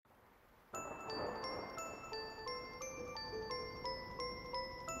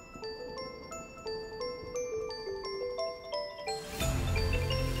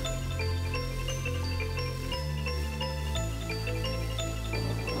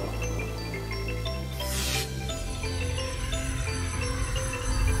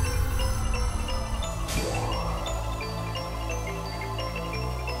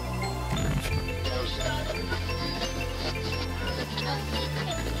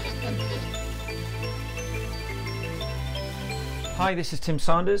Hi, this is Tim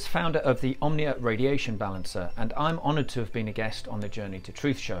Sanders, founder of the Omnia Radiation Balancer, and I'm honoured to have been a guest on the Journey to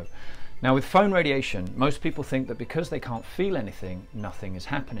Truth show. Now, with phone radiation, most people think that because they can't feel anything, nothing is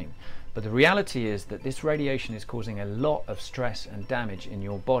happening. But the reality is that this radiation is causing a lot of stress and damage in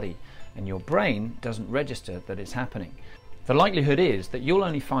your body, and your brain doesn't register that it's happening. The likelihood is that you'll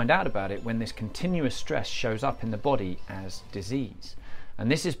only find out about it when this continuous stress shows up in the body as disease. And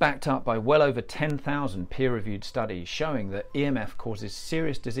this is backed up by well over 10,000 peer-reviewed studies showing that EMF causes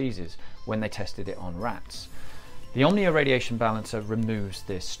serious diseases when they tested it on rats. The Omnia Radiation Balancer removes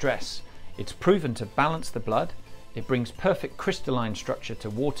this stress. It's proven to balance the blood, it brings perfect crystalline structure to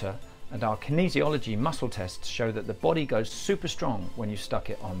water, and our kinesiology muscle tests show that the body goes super strong when you stuck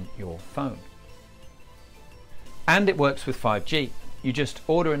it on your phone. And it works with 5G. You just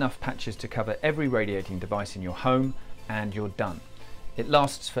order enough patches to cover every radiating device in your home and you're done. It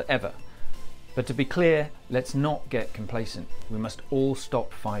lasts forever. But to be clear, let's not get complacent. We must all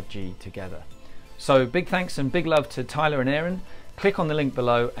stop 5G together. So big thanks and big love to Tyler and Aaron. Click on the link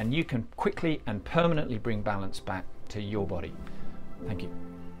below and you can quickly and permanently bring balance back to your body. Thank you.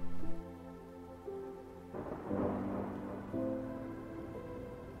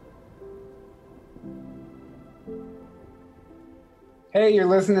 Hey, you're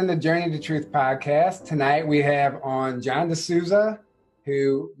listening to Journey to Truth podcast. Tonight we have on John D'Souza,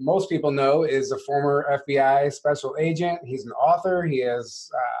 who most people know is a former FBI special agent. He's an author. He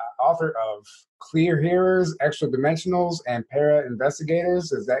is author of Clear Hearers, Extra Dimensionals, and Para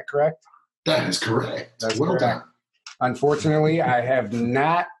Investigators. Is that correct? That is correct. That's well correct. Done. Unfortunately, I have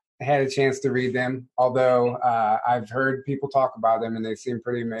not had a chance to read them, although I've heard people talk about them and they seem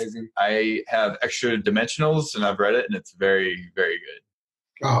pretty amazing. I have Extra Dimensionals and I've read it and it's very, very good.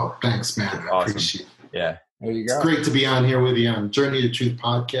 Oh, thanks, man. I Awesome. appreciate it. Yeah. There you go. It's great to be on here with you on Journey to Truth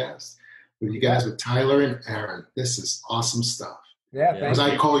podcast with you guys, with Tyler and Aaron. This is awesome stuff. Yeah, Yeah. As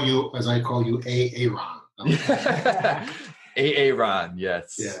I call you, Aaron. Aaron,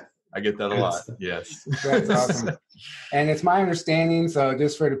 yes. Yeah. I get that a lot. Yes. That's awesome. And it's my understanding, so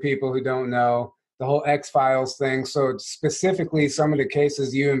just for the people who don't know, the whole X-Files thing, so specifically some of the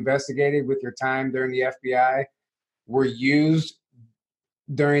cases you investigated with your time during the FBI were used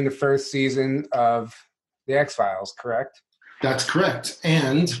during the first season of the X-Files, correct? That's correct.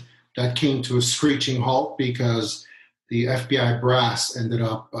 And that came to a screeching halt because the FBI brass ended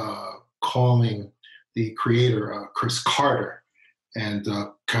up calling the creator, Chris Carter, and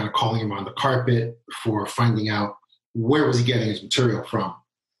kind of calling him on the carpet for finding out where was he getting his material from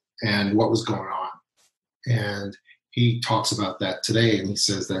and what was going on. And he talks about that today, and he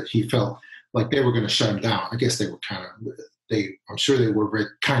says that he felt like they were going to shut him down. I guess they were I'm sure they were very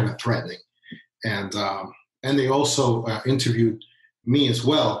kind of threatening. And they also interviewed me as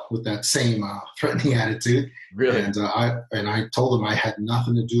well with that same threatening attitude. Really? And I told them I had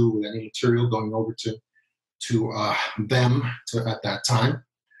nothing to do with any material going over to them at that time.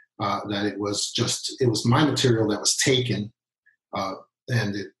 That it was my material that was taken,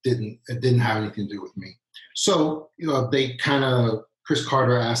 and it didn't have anything to do with me. So they Chris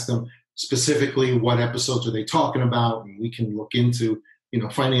Carter asked them specifically what episodes are they talking about, and we can look into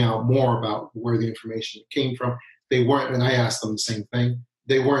finding out more about where the information came from. They weren't, and I asked them the same thing.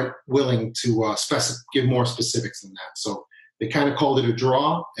 They weren't willing to give more specifics than that. So they kind of called it a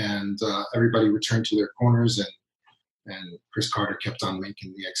draw, and everybody returned to their corners, and Chris Carter kept on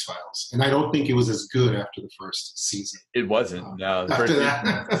making the X-Files. And I don't think it was as good after the first season. It wasn't. No. The After first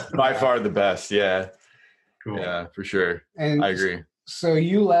that. season, by far the best. Yeah. Cool. Yeah, for sure. And I agree. so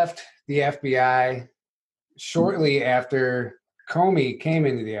you left the FBI shortly after Comey came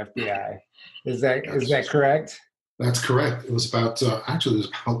into the FBI. Is that correct? That's correct. It was about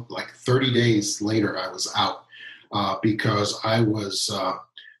like 30 days later I was out because I was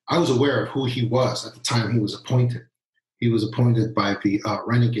aware of who he was at the time he was appointed. He was appointed by the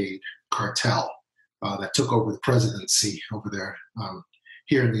renegade cartel that took over the presidency over there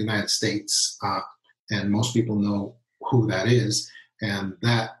here in the United States. And most people know who that is. And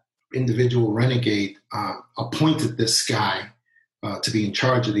that individual renegade appointed this guy to be in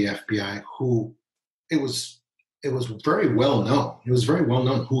charge of the FBI, who it was very well known. It was very well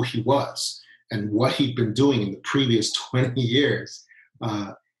known who he was and what he'd been doing in the previous 20 years.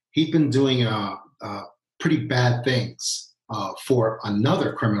 He'd been doing pretty bad things for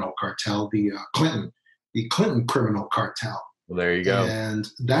another criminal cartel, the Clinton criminal cartel. Well, there you go. And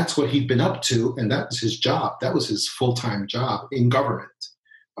that's what he'd been up to, and that was his job. That was his full-time job in government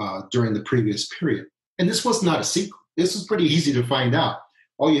during the previous period. And this was not a secret. This was pretty easy to find out.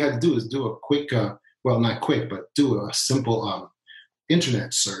 All you had to do is do a quick, not quick, but do a simple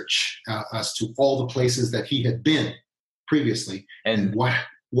internet search as to all the places that he had been previously and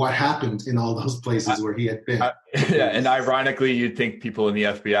what happened in all those places where he had been. Yeah, and ironically, you'd think people in the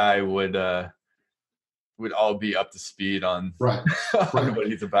FBI would all be up to speed on, right. on what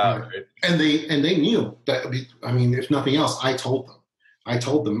he's about. Right. And they knew that. I mean, if nothing else, I told them.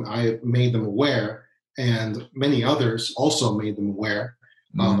 I made them aware, and many others also made them aware.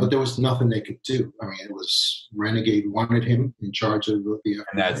 But there was nothing they could do. I mean, it was Renegade wanted him in charge of the FBI.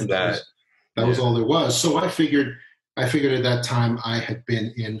 And that's that. That was all there was. So I figured at that time I had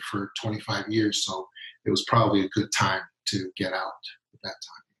been in for 25 years, so it was probably a good time to get out at that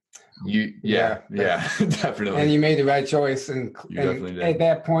time. Yeah, definitely. And you made the right choice. And definitely did. At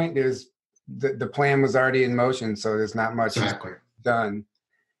that point, there's the plan was already in motion, so there's not much done.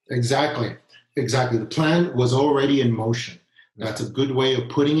 Exactly. The plan was already in motion. That's a good way of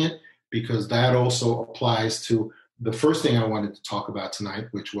putting it, because that also applies to the first thing I wanted to talk about tonight,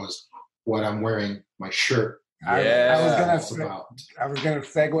 which was what I'm wearing, my shirt. I was gonna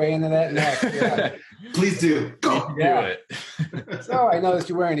segue into that next. Yeah. Please do. Go. Do it. So I noticed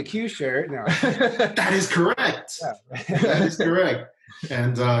you're wearing a Q shirt. No. That is correct. Yeah. That is correct.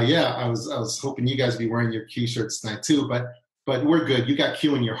 And I was hoping you guys would be wearing your Q shirts tonight too, but we're good. You got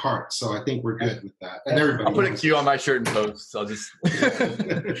Q in your heart, so I think we're good with that. And everybody. I'll put a Q on my shirt and post. I'll just.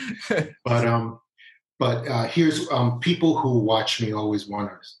 But here's people who watch me always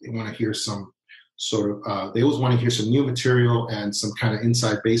want to hear some sort of. They always want to hear some new material and some kind of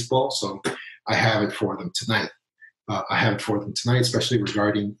inside baseball. So I have it for them tonight. Especially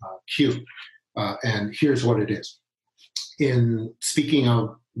regarding Q. And here's what it is. In speaking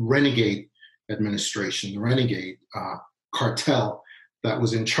of Renegade administration, the Renegade cartel that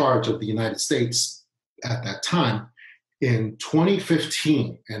was in charge of the United States at that time, in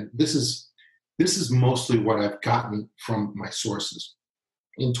 2015, and this is mostly what I've gotten from my sources.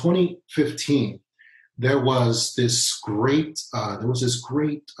 In 2015, there was this great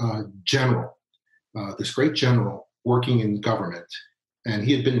general working in government, and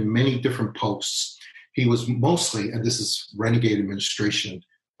he had been in many different posts. He was mostly, and this is Renegade administration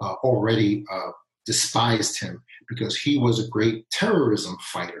already despised him, because he was a great terrorism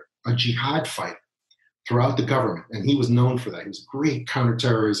fighter, a jihad fighter throughout the government, and he was known for that. He was a great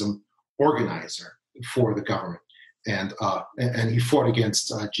counterterrorism organizer for the government, and he fought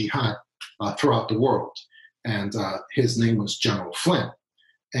against jihad throughout the world. And his name was General Flynn,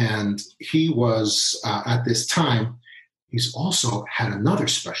 and he was at this time. He's also had another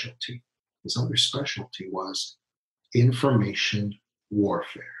specialty. His other specialty was information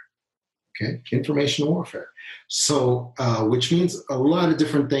warfare. Okay, information warfare. So, which means a lot of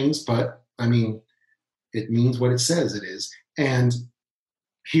different things, but I mean, it means what it says it is. And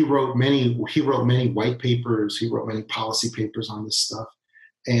he wrote many white papers. He wrote many policy papers on this stuff.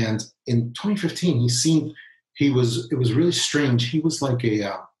 And in 2015, it was really strange. He was like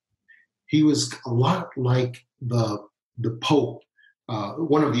he was a lot like the Pope,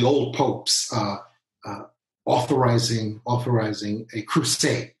 one of the old popes, authorizing a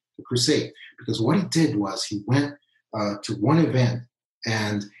crusade. Because what he did was he went to one event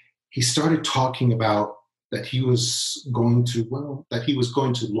and he started talking about that he was going to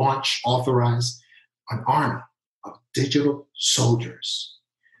authorize an army of digital soldiers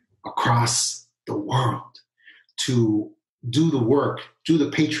across the world to do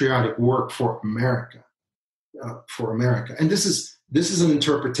the patriotic work for America. And this is an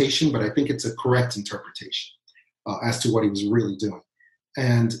interpretation, but I think it's a correct interpretation as to what he was really doing.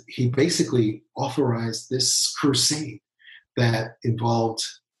 And he basically authorized this crusade that involved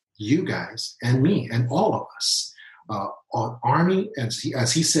you guys and me and all of us, an army, as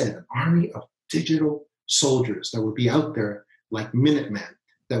he said, an army of digital soldiers that would be out there like Minutemen,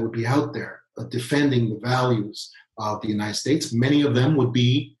 that would be out there defending the values of the United States. Many of them would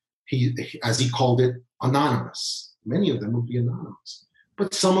be, as he called it, anonymous. Many of them would be anonymous,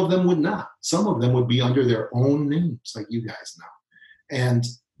 but some of them would not. Some of them would be under their own names, like you guys know.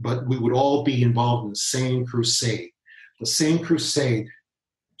 But we would all be involved in the same crusade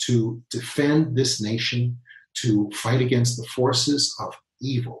to defend this nation, to fight against the forces of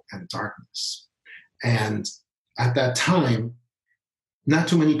evil and darkness. And at that time, not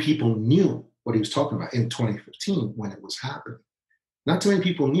too many people knew what he was talking about in 2015 when it was happening. Not too many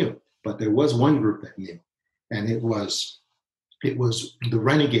people knew, but there was one group that knew, and it was the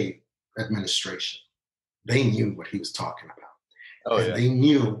Renegade administration. They knew what he was talking about. Oh, and yeah. they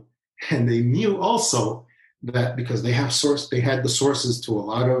knew also that because they had the sources to a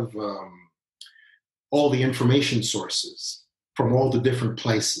lot of all the information sources from all the different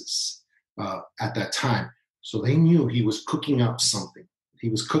places at that time. So they knew he was cooking up something. He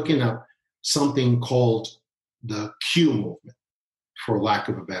was cooking up something called the Q movement, for lack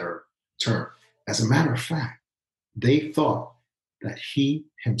of a better term. As a matter of fact, they thought that he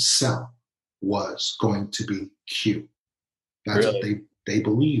himself was going to be Q. That's Really? what they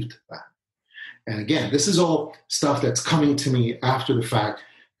believed that. And again, this is all stuff that's coming to me after the fact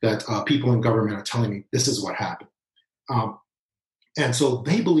that people in government are telling me this is what happened. And so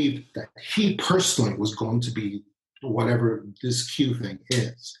they believed that he personally was going to be whatever this Q thing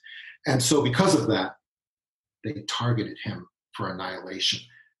is. And so because of that, they targeted him for annihilation.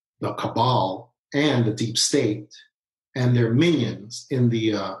 The cabal and the deep state and their minions in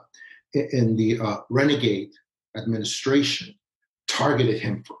the renegade administration targeted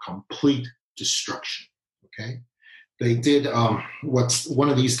him for complete destruction. Okay, they did what's one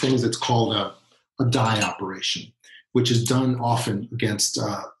of these things that's called a die operation, which is done often against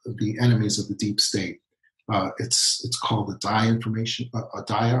the enemies of the deep state. It's called a die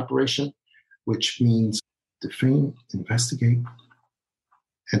operation, which means defame, investigate,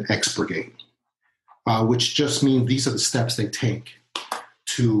 and expurgate, which just means these are the steps they take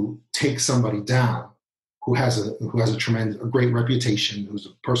to take somebody down who has a great reputation, who's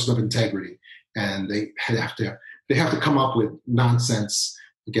a person of integrity, and they have to come up with nonsense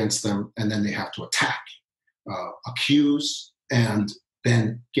against them, and then they have to attack, accuse, and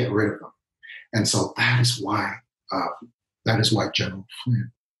then get rid of them. And so that is why General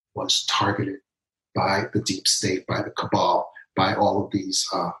Flynn was targeted by the deep state, by the cabal, by all of these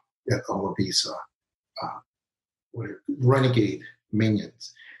renegade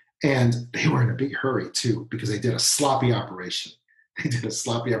minions. And they were in a big hurry too, because they did a sloppy operation. They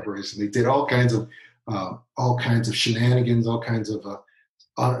did all kinds of shenanigans, all kinds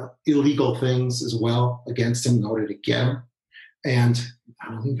of illegal things as well against him in order to get him. And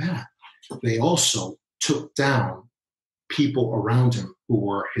not only that, they also took down people around him who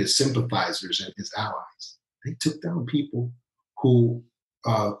were his sympathizers and his allies. They took down people who,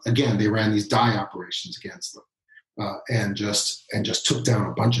 again, they ran these die operations against them, and just took down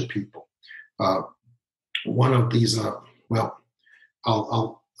a bunch of people. One of these,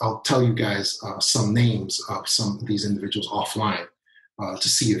 I'll tell you guys some names of some of these individuals offline to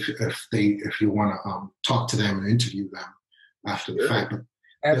see if you want to talk to them and interview them after the fact.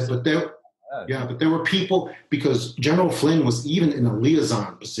 But there were people, because General Flynn was even in a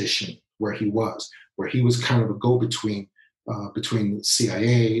liaison position where he was kind of a go-between between the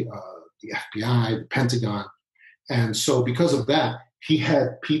CIA, the FBI, the Pentagon. And so because of that, he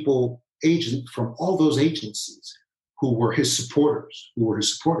had agents from all those agencies who were his supporters.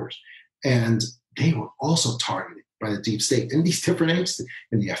 And they were also targeted by the deep state in these different agencies,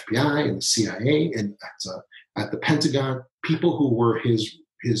 in the FBI, and the CIA, and at the Pentagon, people who were his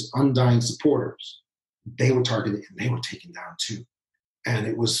undying supporters. They were targeted and they were taken down too. And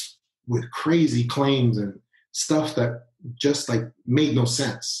it was with crazy claims and stuff that just like made no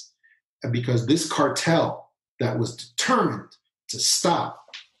sense. And because this cartel that was determined to stop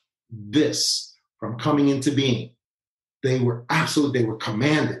this from coming into being, they were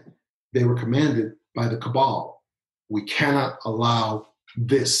commanded by the cabal. We cannot allow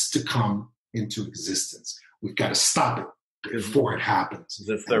this to come into existence. We've got to stop it before it happens.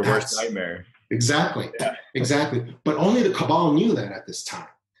 That's their worst nightmare. Exactly. Yeah. Exactly. But only the cabal knew that at this time.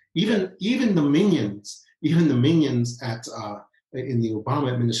 Even the minions at in the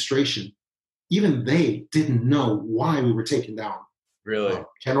Obama administration, even they didn't know why we were taking down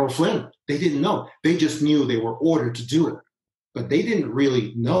General Flynn. They didn't know. They just knew they were ordered to do it, but they didn't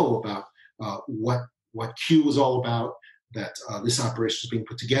really know about what Q was all about, that this operation was being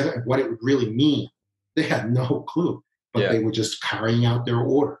put together, and what it would really mean. They had no clue, but they were just carrying out their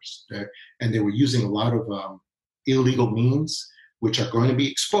orders, and they were using a lot of illegal means, which are going to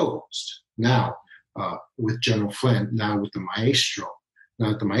be exposed now with General Flynn, now with the Maestro. Now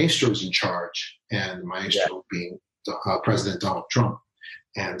that the Maestro is in charge, and the Maestro being President Donald Trump,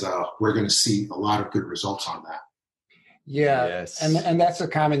 and we're going to see a lot of good results on that. Yeah, yes. And that's a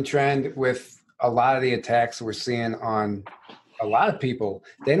common trend with a lot of the attacks we're seeing on a lot of people.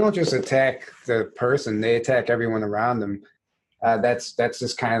 They don't just attack the person; they attack everyone around them. That's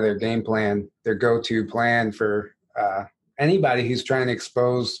just kind of their game plan, their go-to plan for anybody who's trying to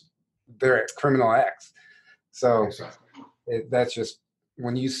expose their criminal acts. So that's just,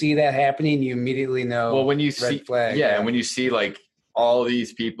 when you see that happening, you immediately know. Well, when you see flag, and when you see like all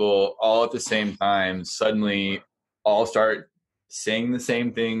these people all at the same time suddenly all start saying the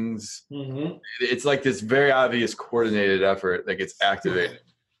same things, it's like this very obvious coordinated effort that gets activated,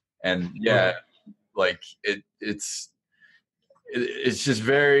 and like it's just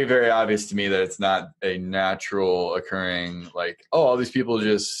very, very obvious to me that it's not a natural occurring, like, oh, all these people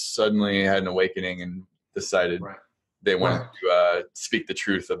just suddenly had an awakening and decided Right. they wanted to speak the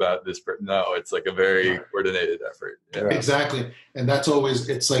truth about this. No, it's like a very coordinated effort. Yeah. Exactly. And that's always,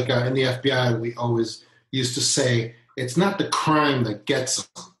 it's like in the FBI, we always used to say, it's not the crime that gets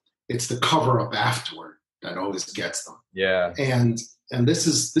them, it's the cover up afterward that always gets them. Yeah. And this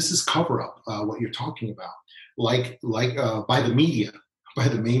is cover up, what you're talking about, like by the media, by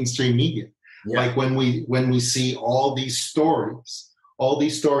the mainstream media. Yeah. Like when we see all these stories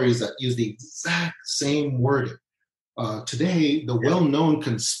that use the exact same wording. Today, the well-known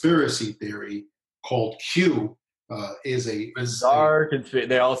conspiracy theory called Q is a bizarre.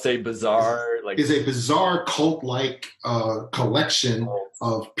 They all say bizarre. Like is a bizarre cult-like collection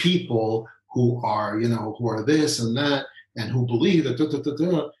of people who are this and that and who believe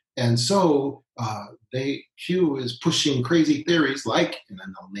that and so Q is pushing crazy theories like, and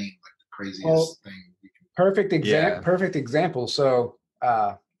then they'll name like the craziest thing. Perfect example. So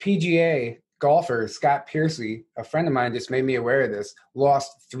PGA golfer Scott Piercy, a friend of mine, just made me aware of this,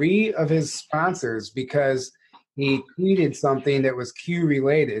 lost 3 of his sponsors because he tweeted something that was Q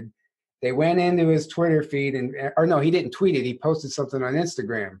related. They went into his Twitter feed he didn't tweet it. He posted something on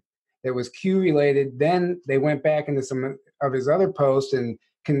Instagram that was Q related. Then they went back into some of his other posts and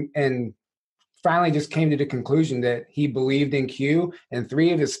finally just came to the conclusion that he believed in Q, and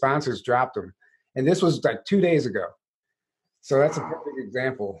 3 of his sponsors dropped him. And this was like 2 days ago. So that's a perfect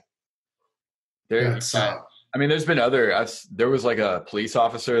example. There's been there was like a police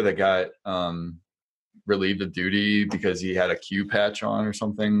officer that got relieved of duty because he had a Q patch on or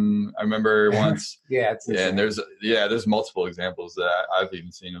something. I remember once. And there's multiple examples that I've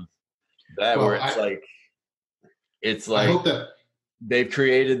even seen of that where it's like they've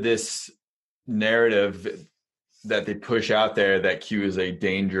created this narrative that they push out there that Q is a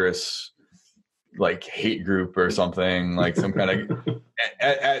dangerous like hate group or something, like some kind of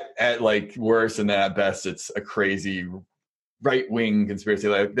at like worse, and at best it's a crazy right-wing conspiracy.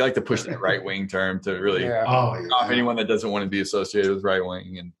 Like they like to push that right-wing term to really off anyone that doesn't want to be associated with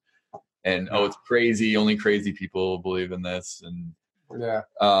right-wing, and it's crazy, only crazy people believe in this, and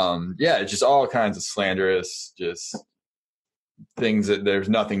it's just all kinds of slanderous just things that there's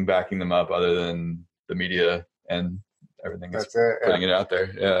nothing backing them up other than the media and everything that's putting it out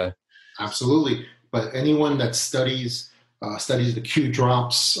there. Absolutely. But anyone that studies the Q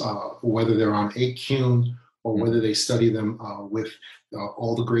drops, whether they're on AQN or whether they study them with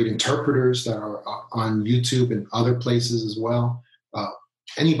all the great interpreters that are on YouTube and other places as well,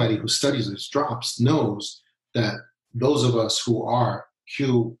 anybody who studies those drops knows that those of us who are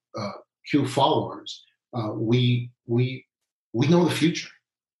Q followers, we know the future.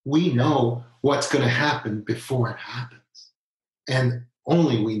 We know what's going to happen before it happens, and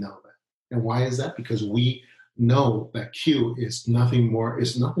only we know that. And why is that? Because we know that Q is nothing more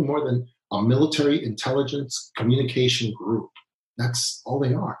than a military intelligence communication group. That's all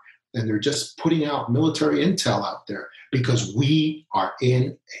they are. And they're just putting out military intel out there because we are in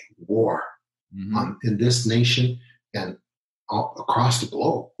a war in this nation and across the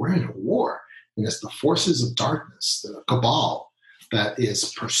globe. We're in a war. And it's the forces of darkness, the cabal, that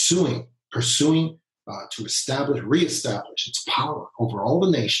is pursuing to reestablish its power over all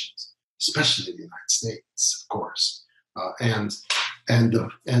the nations, especially the United States, of course, and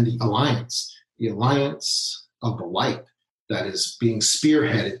the alliance of the light that is being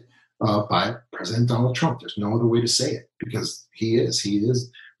spearheaded by President Donald Trump. There's no other way to say it, because he is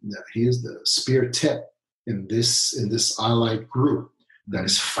the spear tip in this allied group that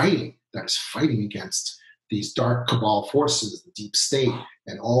is fighting against these dark cabal forces, the deep state,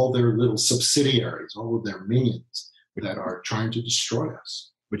 and all their little subsidiaries, all of their minions that are trying to destroy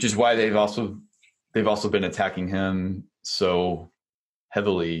us. Which is why they've also been attacking him so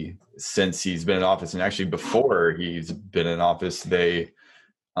heavily since he's been in office, and actually before he's been in office, the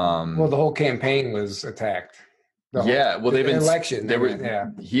whole campaign was attacked. They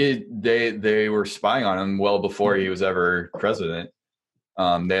were spying on him well before he was ever president.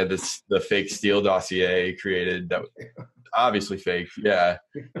 They had the fake Steele dossier created that was obviously fake. Yeah.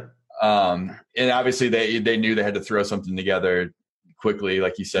 And obviously they knew they had to throw something together quickly.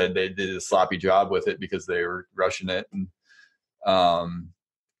 Like you said, they did a sloppy job with it because they were rushing it. And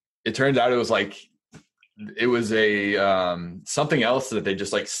it turned out it was a something else that they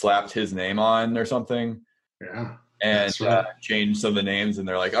just like slapped his name on or something. Yeah. And changed some of the names, and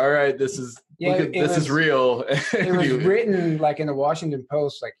they're like, all right, this is real. It was written like in the Washington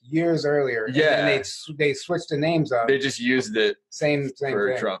Post like years earlier. Yeah. And they switched the names up. They just used it same for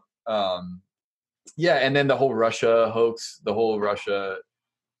thing. Trump. And then the whole Russia hoax,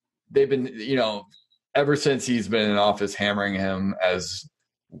 they've been, ever since he's been in office, hammering him as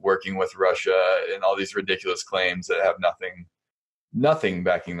working with Russia and all these ridiculous claims that have nothing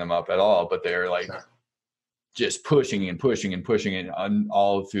backing them up at all, but they're like just pushing and pushing and pushing it on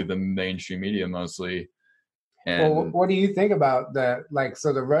all through the mainstream media mostly. And well, what do you think about that? Like,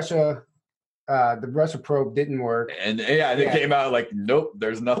 so the Russia probe didn't work, and they came out like, nope,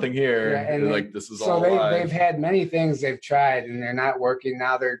 there's nothing here. Yeah, and like, this is so all they've had many things they've tried and they're not working.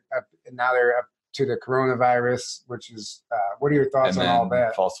 Now they're up to the coronavirus, which is what are your thoughts on all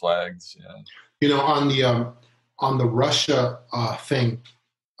that? False flags. Yeah. You know, on the Russia thing,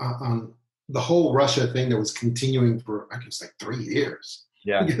 on the whole Russia thing that was continuing for, I guess, like 3 years.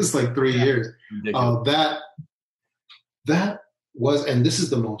 Yeah. I guess like 3 years. That was, and this is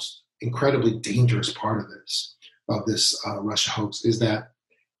the most incredibly dangerous part of this Russia hoax, is that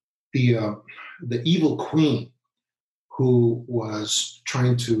the evil queen who was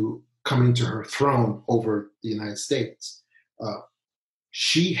trying to come into her throne over the United States,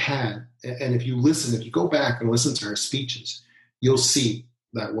 she had, and if you go back and listen to her speeches, you'll see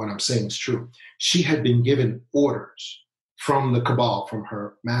that what I'm saying is true. She had been given orders from the cabal, from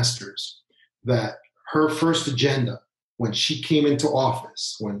her masters, that her first agenda when she came into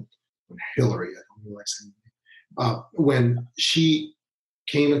office, when Hillary, I don't know what I said, when she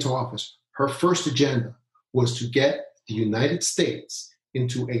came into office, her first agenda was to get the United States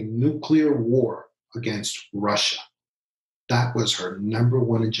into a nuclear war against Russia. That was her number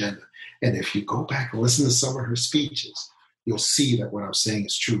one agenda. And if you go back and listen to some of her speeches, you'll see that what I'm saying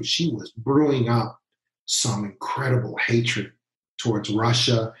is true. She was brewing up some incredible hatred towards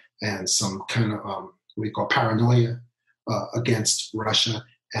Russia and some kind of what we call paranoia against Russia.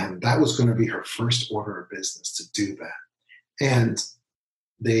 And that was going to be her first order of business, to do that. And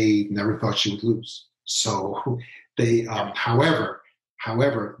they never thought she would lose. So they, however,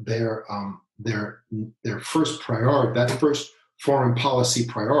 their first priority, that first foreign policy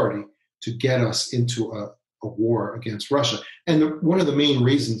priority, to get us into a war against Russia. And one of the main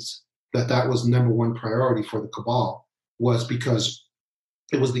reasons that was number one priority for the cabal was because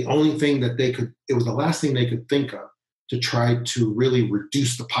it was the only thing it was the last thing they could think of to try to really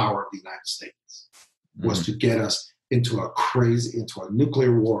reduce the power of the United States, was to get us into a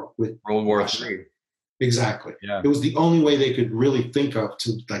nuclear war with World War Russia. III. Exactly. Yeah. It was the only way they could really think of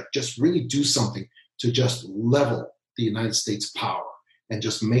to just really do something to just level the United States power and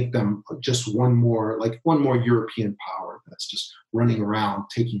just make them just one more European power that's just running around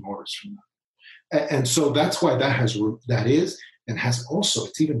taking orders from them. And so that's why that is and has also,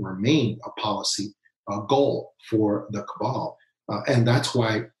 it's even remained a policy goal for the cabal. And that's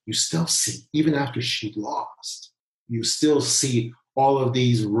why you still see, even after she lost, you still see all of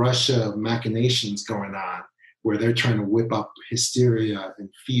these Russia machinations going on where they're trying to whip up hysteria and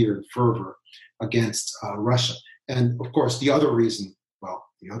fear and fervor against Russia. And of course, the other reason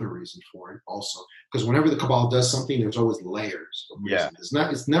for it also, because whenever the cabal does something, there's always layers of reason.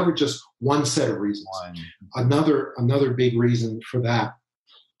 It's never just one set of reasons. Another big reason for that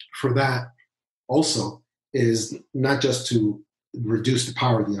also is not just to reduce the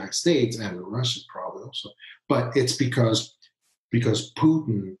power of the United States and Russia probably also, but it's because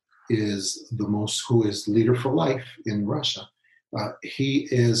Putin is who is leader for life in Russia. He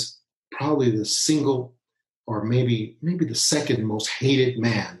is probably the single, or maybe the second most hated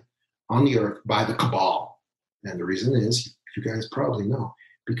man on the earth by the cabal. And the reason is, you guys probably know,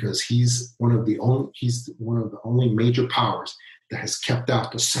 because he's one of the only major powers that has kept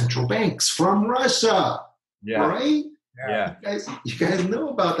out the central banks from Russia. Yeah. Right? Yeah. You guys know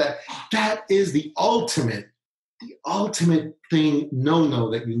about that. That is the ultimate thing, no,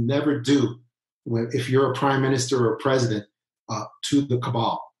 that you never do if you're a prime minister or a president, to the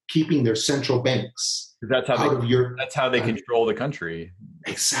cabal, keeping their central banks. That's how they control the country.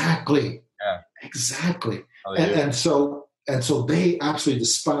 Exactly. Yeah. Exactly. And so they absolutely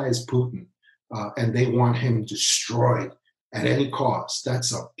despise Putin, and they want him destroyed at any cost.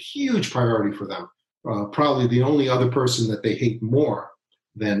 That's a huge priority for them. Probably the only other person that they hate more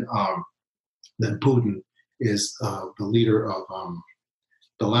than Putin is the leader of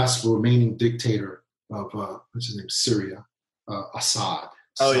the last remaining dictator of what's his name, Syria, Assad.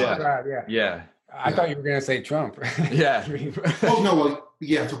 Oh Assad. yeah. I thought you were going to say Trump. Yeah. Oh no! Well,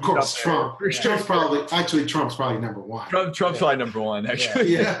 yeah, of course, Trump. Trump's probably number one. Trump's probably number one,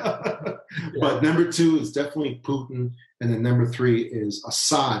 actually. Yeah. But number two is definitely Putin, and then number three is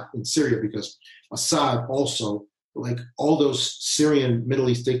Assad in Syria, because Assad also, like all those Syrian Middle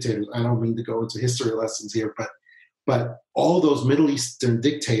East dictators. I don't mean to go into history lessons here, but all those Middle Eastern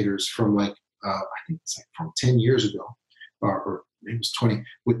dictators from I think it's from 10 years ago, or maybe it was 20,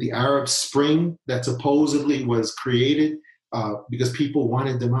 with the Arab Spring that supposedly was created because people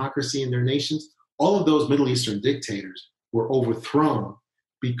wanted democracy in their nations. All of those Middle Eastern dictators were overthrown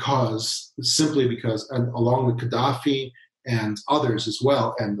simply because, and along with Gaddafi and others as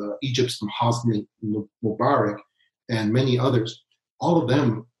well, and Egypt's Hosni Mubarak and many others, all of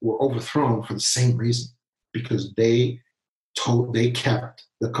them were overthrown for the same reason, because they kept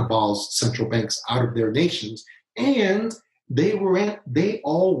the cabal's central banks out of their nations, and they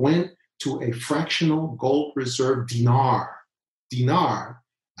all went to a fractional gold reserve dinar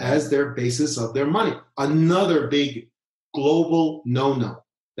as their basis of their money. Another big global no-no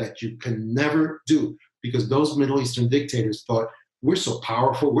that you can never do, because those Middle Eastern dictators thought, we're so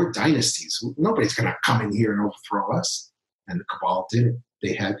powerful, we're dynasties, nobody's going to come in here and overthrow us. And the cabal did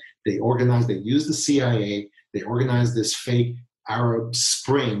it. They organized, they used the CIA, they organized this fake Arab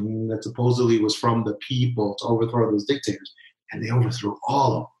Spring that supposedly was from the people to overthrow those dictators, and they overthrew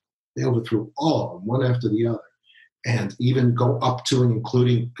all of them. They overthrew all of them, one after the other, and even go up to and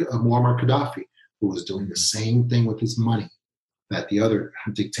including Muammar Gaddafi, who was doing the same thing with his money that the other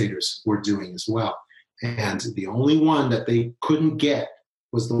dictators were doing as well. And the only one that they couldn't get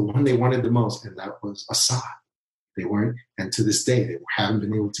was the one they wanted the most, and that was Assad. They weren't, and to this day, they haven't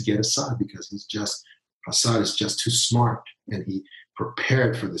been able to get Assad because Assad is just too smart, and he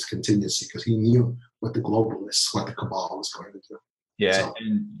prepared for this contingency because he knew what the globalists, what the cabal was going to do. Yeah, so,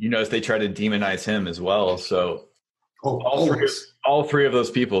 and you notice they try to demonize him as well. So all three of those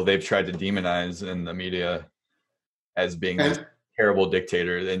people they've tried to demonize in the media as being this terrible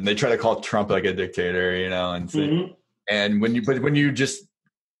dictator, and they try to call Trump like a dictator, and and when you just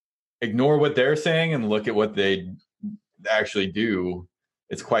ignore what they're saying and look at what they actually do,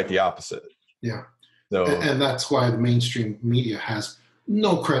 it's quite the opposite. Yeah. So, and that's why the mainstream media has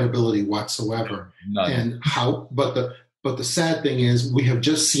no credibility whatsoever. None. But the sad thing is, we have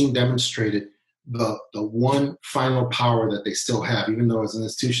just seen demonstrated the one final power that they still have, even though as an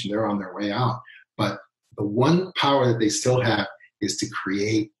institution they're on their way out. But the one power that they still have is to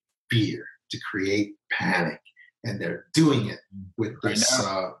create fear, to create panic, and they're doing it with this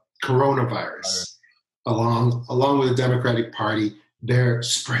coronavirus. Along with the Democratic Party, they're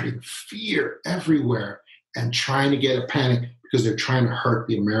spreading fear everywhere and trying to get a panic because they're trying to hurt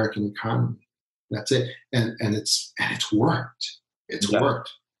the American economy. That's it. And it's worked. It's worked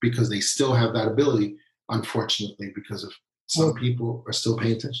because they still have that ability, unfortunately, because of some people are still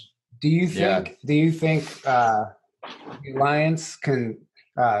paying attention. Do you think the Alliance can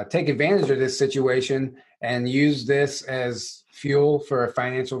take advantage of this situation and use this as fuel for a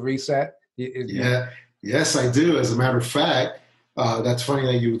financial reset? Yes, I do. As a matter of fact, that's funny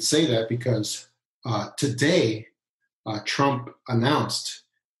that you would say that, because today Trump announced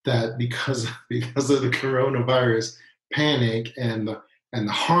that because of the coronavirus panic and the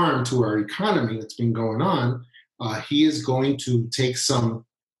harm to our economy that's been going on, he is going to take some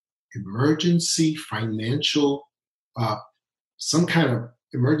emergency financial, some kind of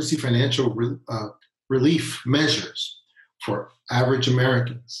emergency financial relief measures for average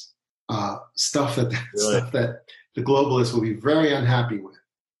Americans. Stuff that the globalists will be very unhappy with,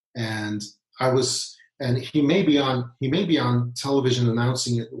 and he may be on television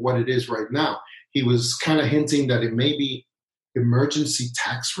announcing it, what it is right now. He was kind of hinting that it may be emergency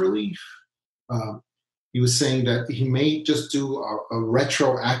tax relief. He was saying that he may just do a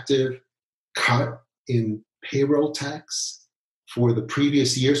retroactive cut in payroll tax for the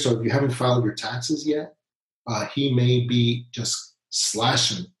previous year. So if you haven't filed your taxes yet, he may be just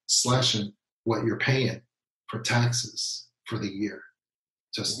slashing what you're paying for taxes for the year.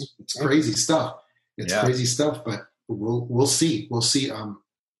 It's crazy stuff. It's crazy stuff, but we'll see. We'll see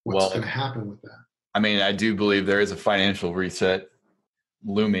what's going to happen with that. I mean, I do believe there is a financial reset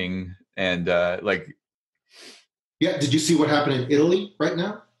looming, and did you see what happened in Italy right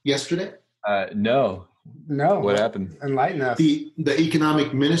now, yesterday? No. What happened? Enlighten us. The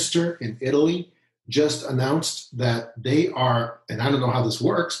economic minister in Italy just announced that they are, and I don't know how this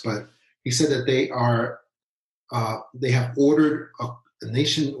works, but he said that they have ordered a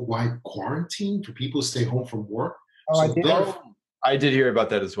nationwide quarantine for people to stay home from work. I did hear about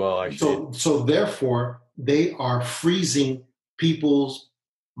that as well, actually. So therefore, they are freezing people's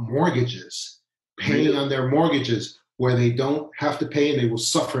mortgages, paying on their mortgages where they don't have to pay, and they will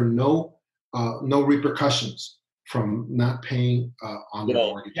suffer no repercussions from not paying on their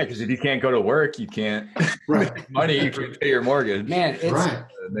mortgage. Yeah, because if you can't go to work, you can't make money. You can't pay your mortgage. Man, it's right.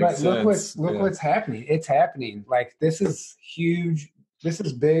 But look what's happening. It's happening. Like, this is huge. This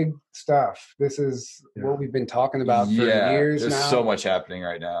is big stuff. This is what we've been talking about for years now. There's so much happening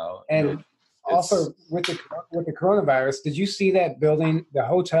right now. And also with the coronavirus, did you see that building, the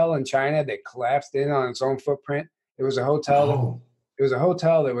hotel in China that collapsed in on its own footprint? It was a hotel. It was a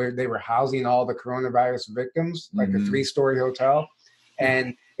hotel that they were housing all the coronavirus victims, like a 3-story hotel,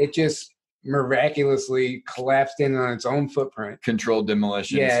 and it just miraculously collapsed in on its own footprint. Controlled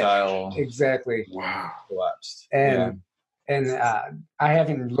demolition style. Exactly. Wow. Collapsed. And I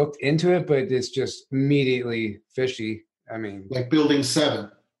haven't looked into it, but it's just immediately fishy. I mean, like Building 7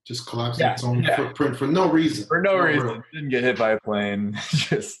 just collapsed its own footprint for no reason. For no reason. Didn't get hit by a plane.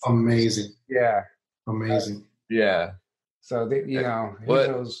 Just amazing. Yeah. Amazing. Yeah. So they, who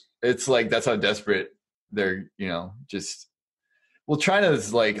knows? It's like that's how desperate they're. Just. Well,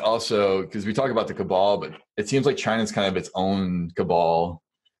 China's like also because we talk about the cabal, but it seems like China's kind of its own cabal.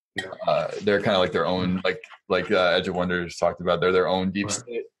 They're kind of like their own, like Edge of Wonders talked about. They're their own deep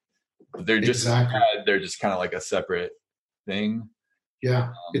state. They're just they're just kind of like a separate thing.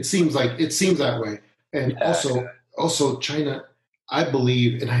 Yeah, it seems that way. And also China, I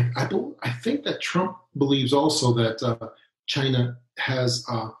believe, and I think that Trump believes also that China has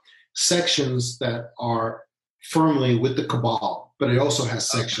sections that are firmly with the cabal, but it also has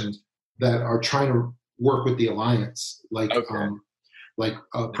sections that are trying to work with the alliance, like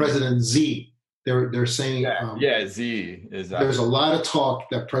President Xi. They're saying Xi is. There's a lot of talk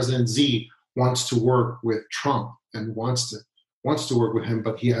that President Xi wants to work with Trump and wants to work with him,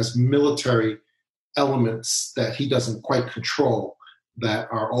 but he has military elements that he doesn't quite control that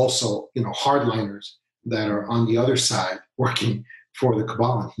are also hardliners that are on the other side working for the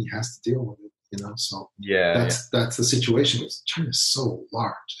cabal, and he has to deal with it. So that's the situation. China's so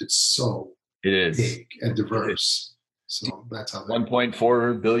large. It's so big and diverse. So that's how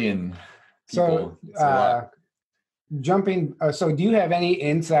 1.4 billion people. So jumping. So do you have any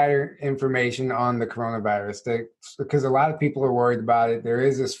insider information on the coronavirus? Because a lot of people are worried about it. There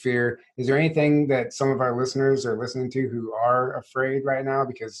is this fear. Is there anything that some of our listeners are listening to who are afraid right now?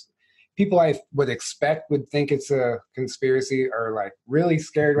 Because people I would expect would think it's a conspiracy are like really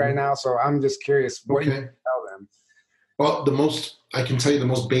scared right now. So I'm just curious what you can tell them. Well, I can tell you the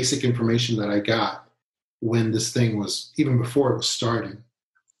most basic information that I got when this thing was, even before it was starting,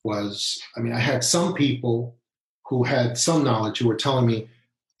 was, I had some people who had some knowledge who were telling me,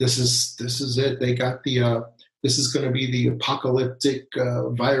 this is it. They got this is going to be the apocalyptic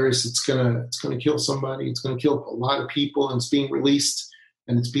virus. It's going to kill somebody. It's going to kill a lot of people, and it's being released.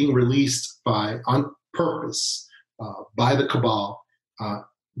 And it's being released on purpose by the cabal.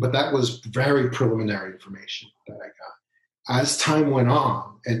 But that was very preliminary information that I got. As time went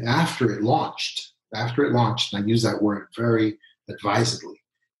on, and after it launched, and I use that word very advisedly,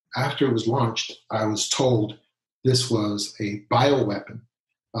 after it was launched, I was told this was a bioweapon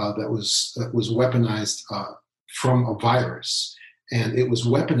that was weaponized from a virus, and it was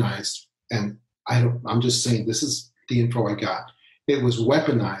weaponized. And I'm just saying, this is the info I got. It was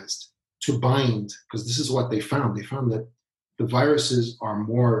weaponized to bind, because this is what they found. They found that the viruses are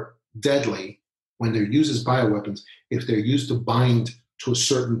more deadly when they're used as bioweapons if they're used to bind to a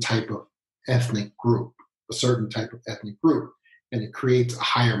certain type of ethnic group, and it creates a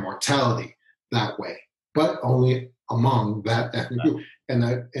higher mortality that way, but only among that ethnic group. And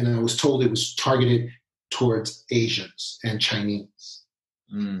I was told it was targeted towards Asians and Chinese.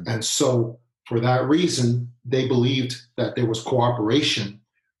 And so for that reason, they believed that there was cooperation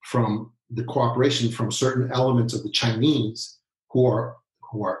from certain elements of the Chinese who are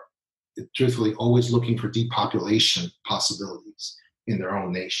truthfully always looking for depopulation possibilities in their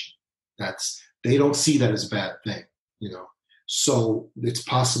own nation. They don't see that as a bad thing, So it's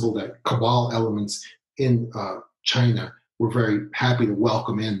possible that cabal elements in China were very happy to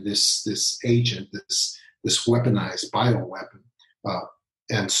welcome in this agent, this weaponized bioweapon.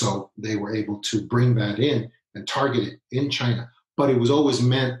 And so they were able to bring that in and target it in China. But it was always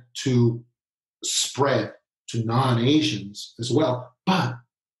meant to spread to non-Asians as well. But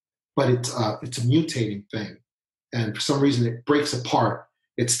it's a mutating thing. And for some reason, it breaks apart.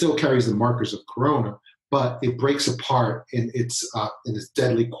 It still carries the markers of corona, but it breaks apart in its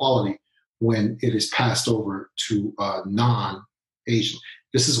deadly quality when it is passed over to non-Asian.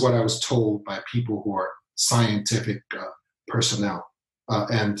 This is what I was told by people who are scientific personnel.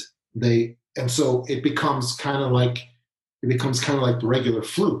 And so it becomes kind of like the regular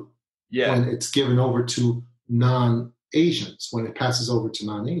flu when it's given over to non-Asians, when it passes over to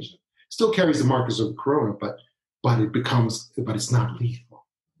non-Asian. Still carries the markers of the corona, but it's not lethal.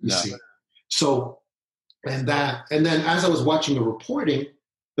 You see. So and then as I was watching the reporting,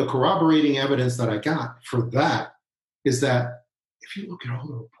 the corroborating evidence that I got for that is that if you look at all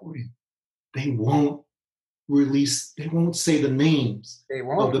the reporting, they won't say the names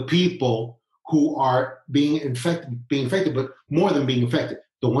of the people who are being infected, but more than being infected,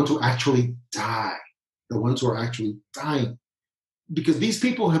 the ones who actually die. the ones who are actually dying. Because these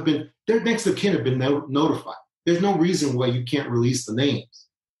people their next of kin have been notified. There's no reason why you can't release the names.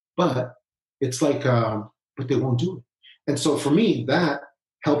 But it's like, but they won't do it. And so for me, that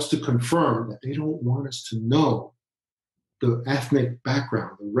helps to confirm that they don't want us to know the ethnic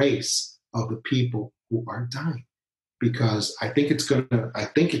background, the race of the people who are dying. Because I think it's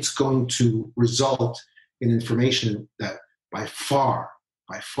going to result in information that by far,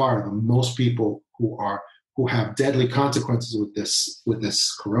 the most people who have deadly consequences with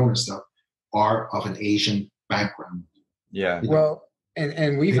this corona stuff are of an Asian background. Yeah. Well,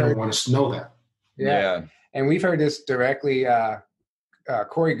 and we've they heard, don't want us to know that. Yeah. And we've heard this directly.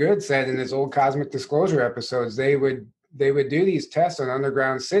 Corey Good said in his old Cosmic Disclosure episodes, they would do these tests on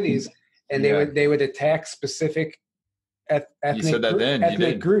underground cities, and they would attack specific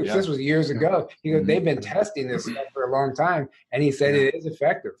ethnic groups. Yeah. This was years ago. He goes, they've been testing this stuff for a long time, and he said it is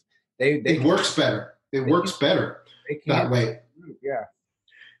effective. It works better. It works better that way. Yeah.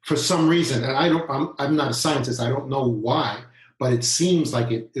 For some reason, and I'm not a scientist. I don't know why, but it seems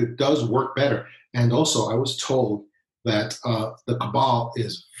like it does work better. And also, I was told that the cabal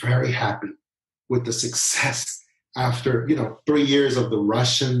is very happy with the success after 3 years of the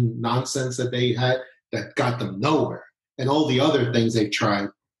Russian nonsense that they had that got them nowhere, and all the other things they've tried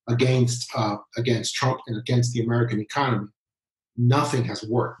against Trump and against the American economy. Nothing has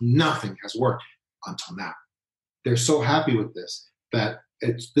worked. Nothing has worked until now. They're so happy with this that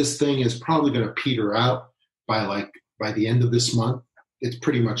this thing is probably going to peter out by the end of this month. It's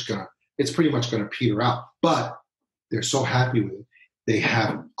pretty much going to peter out. But they're so happy with it, they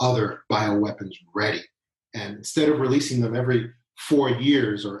have other bioweapons ready. And instead of releasing them every 4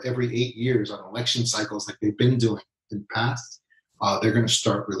 years or every 8 years on election cycles like they've been doing in the past, they're going to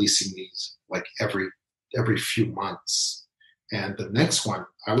start releasing these like every few months. And the next one,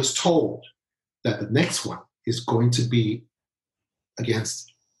 I was told that the next one is going to be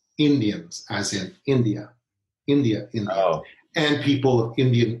against Indians, as in India, and people of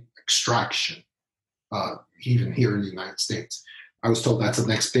Indian extraction, even here in the United States. I was told that's the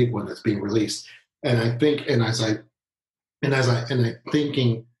next big one that's being released, and I think, and I'm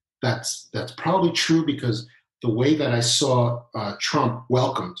thinking that's probably true, because the way that I saw Trump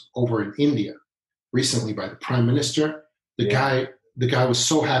welcomed over in India recently by the Prime Minister, the guy was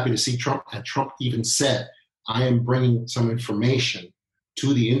so happy to see Trump, and Trump even said, "I am bringing some information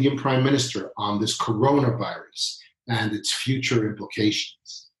to the Indian Prime Minister on this coronavirus and its future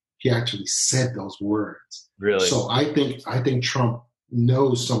implications." He actually said those words. Really? So I think Trump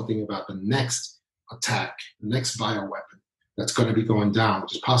knows something about the next attack, the next bioweapon that's going to be going down,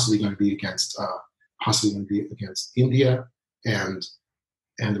 which is possibly going to be against India and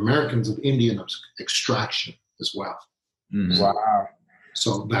Americans of Indian extraction as well. Mm-hmm. Wow.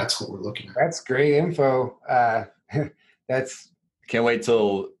 So that's what we're looking at. That's great info. Can't wait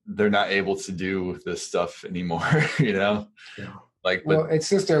till they're not able to do this stuff anymore. Yeah. It's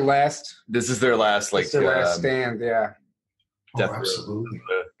just their last. This is their last, last stand. Yeah. Absolutely.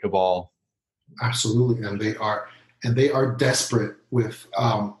 The cabal. Absolutely, and they are desperate with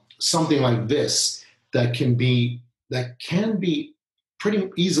something like this that can be pretty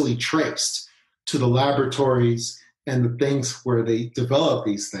easily traced to the laboratories and the things where they develop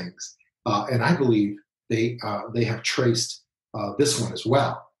these things. And I believe they have traced this one as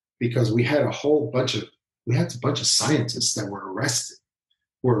well, because we had a bunch of scientists that were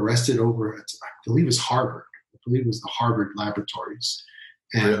arrested over at, I believe it was Harvard. I believe it was the Harvard laboratories.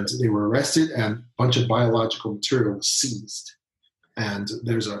 And they were arrested, and a bunch of biological material was seized. And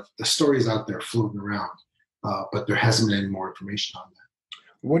the stories out there floating around, but there hasn't been any more information on that.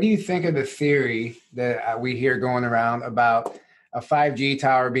 What do you think of the theory that we hear going around about a 5G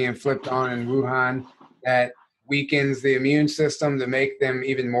tower being flipped on in Wuhan that weakens the immune system to make them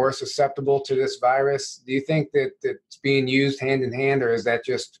even more susceptible to this virus? Do you think that it's being used hand in hand, or is that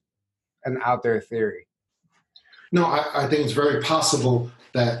just an out there theory? No, I think it's very possible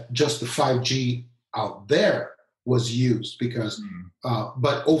that just the 5G out there was used, because,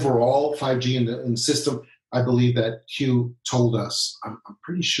 but overall 5G in the system, I believe that Q told us, I'm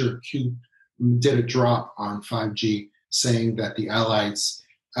pretty sure Q did a drop on 5G saying that the allies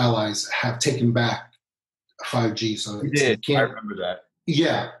have taken back 5G. So I remember that.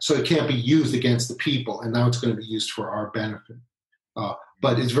 Yeah, so it can't be used against the people, and now it's going to be used for our benefit.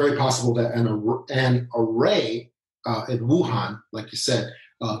 But it's very possible that an array in Wuhan, like you said,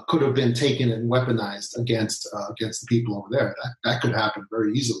 could have been taken and weaponized against the people over there. That could happen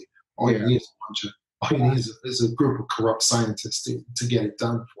very easily. All you need is a group of corrupt scientists to get it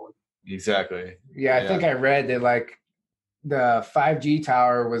done for you. Exactly. Yeah, I think I read that the 5G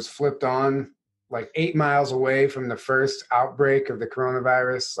tower was flipped on like 8 miles away from the first outbreak of the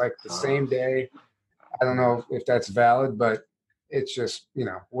coronavirus, like the same day. I don't know if that's valid, but it's just,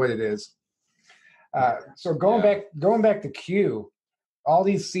 what it is. So going back to Q, all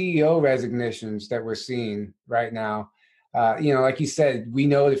these CEO resignations that we're seeing right now, like you said, we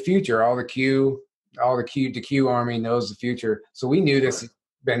know the future. The Q army knows the future. So we knew this has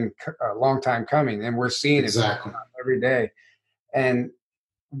been a long time coming, and we're seeing it every day. And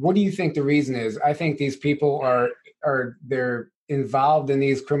what do you think the reason is? I think these people they're involved in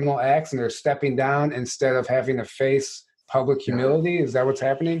these criminal acts and they're stepping down instead of having to face public humility. Is that what's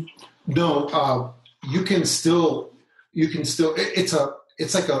happening? No, you can still,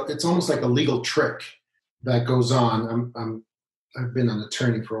 it's almost like a legal trick that goes on. I've been an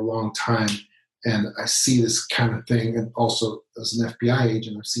attorney for a long time, and I see this kind of thing. And also as an FBI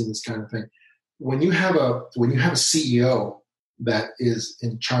agent, I've seen this kind of thing. When you have a CEO that is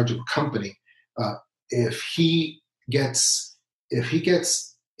in charge of a company, if he gets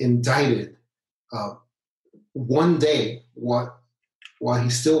indicted one day while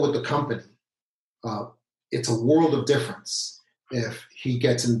he's still with the company, it's a world of difference if he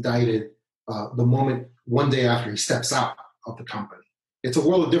gets indicted the moment one day after he steps out of the company. It's a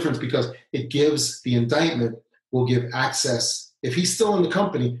world of difference because the indictment will give access. If he's still in the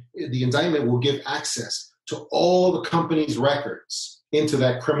company, the indictment will give access to all the company's records into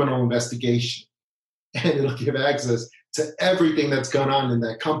that criminal investigation. And it'll give access to everything that's gone on in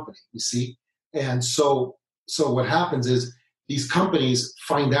that company, you see? And so what happens is these companies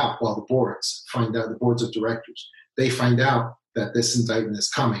find out, the boards of directors, they find out that this indictment is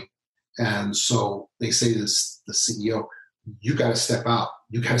coming. And so they say to the CEO, you got to step out.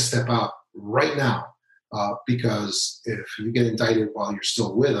 You got to step out right now because if you get indicted while you're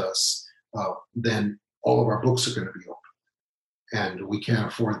still with us, then all of our books are going to be open. And we can't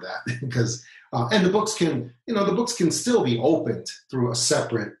afford that because, and the books can still be opened through a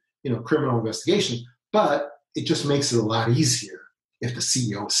separate, criminal investigation, but it just makes it a lot easier if the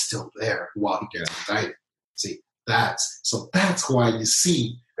CEO is still there while he gets indicted. See, that's why you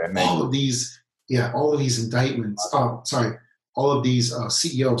see all of these indictments. All of these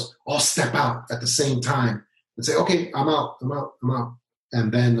CEOs all step out at the same time and say, "Okay, I'm out,"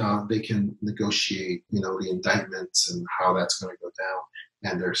 and then they can negotiate, the indictments and how that's going to go down.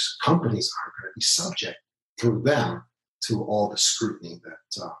 And there's companies are going to be subject through them to all the scrutiny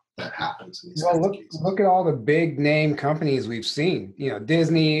that happens. In these look at all the big name companies we've seen.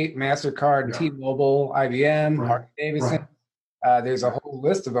 Disney, MasterCard, T-Mobile, IBM, Harley-Davidson. There's a whole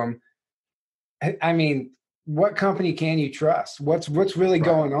list of them. I mean, what company can you trust? What's really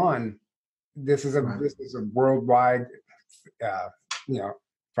going on? This is a worldwide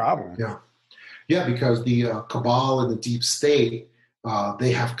problem. Yeah, because the cabal and the deep state,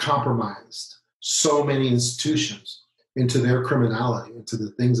 they have compromised so many institutions into their criminality, into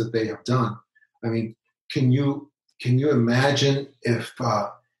the things that they have done. I mean, can you imagine if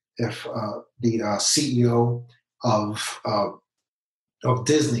the CEO of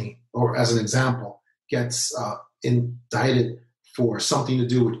Disney, or as an example, gets indicted for something to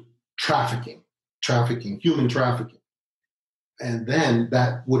do with trafficking, human trafficking, and then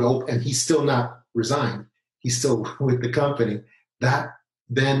that would open, and he's still not resigned, he's still with the company, that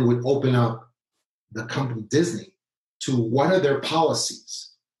then would open up the company Disney to what are their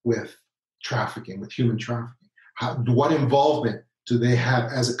policies with trafficking, with human trafficking? What involvement do they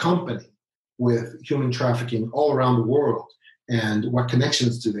have as a company with human trafficking all around the world? And what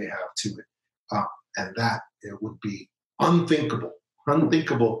connections do they have to it? And that it would be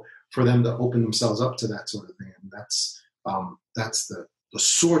unthinkable for them to open themselves up to that sort of thing. And that's the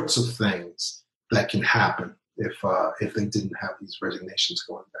sorts of things that can happen if they didn't have these resignations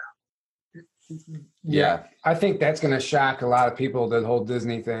going down. Yeah, I think that's going to shock a lot of people, the whole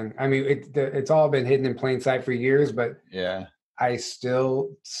Disney thing. I mean, it's all been hidden in plain sight for years, but I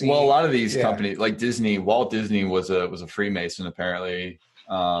still see. Well, a lot of these companies, like Disney, Walt Disney was a Freemason apparently,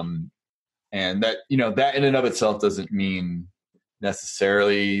 and that that in and of itself doesn't mean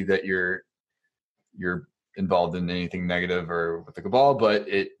necessarily that you're involved in anything negative or with the cabal, but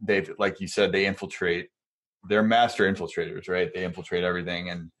they've, like you said, they're master infiltrators, right? They infiltrate everything.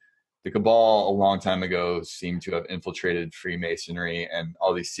 And the cabal a long time ago seemed to have infiltrated Freemasonry and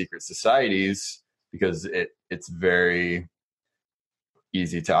all these secret societies because it's very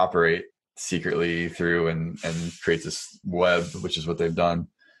easy to operate secretly through and create this web, which is what they've done.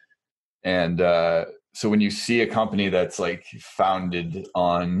 And so when you see a company that's like founded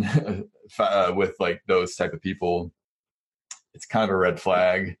on with like those type of people, it's kind of a red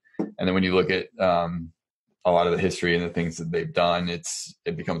flag. And then when you look at a lot of the history and the things that they've done, it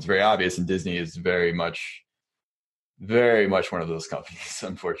becomes very obvious. And Disney is very much one of those companies,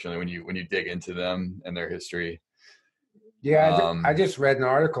 unfortunately, when you dig into them and their history. Yeah, I just read an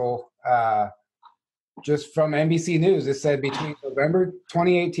article just from NBC News. It said between November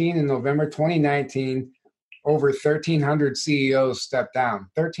 2018 and November 2019, over 1,300 CEOs stepped down.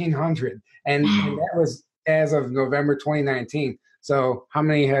 1,300, and that was as of November 2019. So how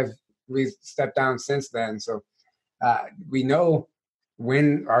many have we stepped down since then? So we know,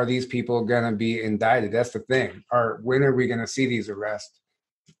 when are these people going to be indicted? That's the thing. Or when are we going to see these arrests?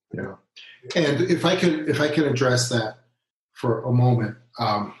 Yeah, and if I can address that for a moment,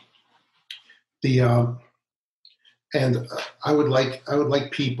 and I would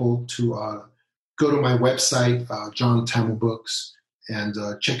like people to go to my website, John Tamil Books, and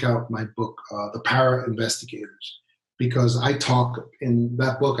check out my book, The Para Investigators, because in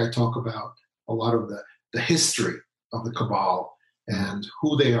that book I talk about a lot of the history of the cabal and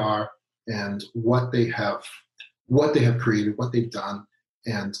who they are and what they have created, what they've done,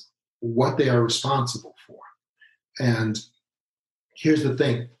 and what they are responsible for. And here's the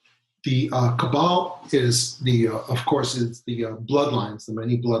thing. The cabal is of course, it's the bloodlines, the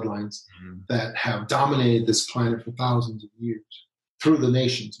many bloodlines that have dominated this planet for thousands of years through the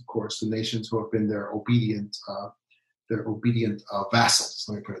nations, of course, the nations who have been their obedient vassals,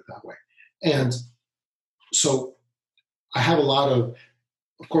 let me put it that way. And so I have a lot of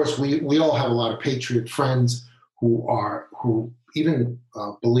course, we all have a lot of patriot friends who even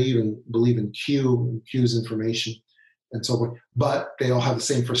believe in Q's information and so forth, but they all have the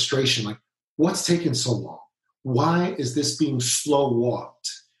same frustration. Like, what's taking so long? Why is this being slow walked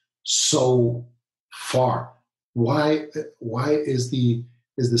so far? Why is the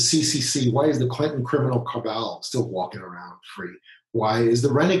CCC? Why is the Clinton criminal cabal still walking around free? Why is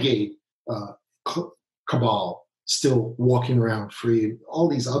the renegade cabal still walking around free? All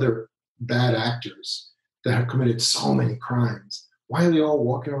these other bad actors that have committed so many crimes, why are they all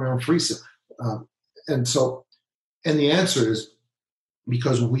walking around free still? And the answer is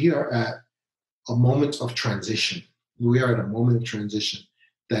because we are at a moment of transition. We are at a moment of transition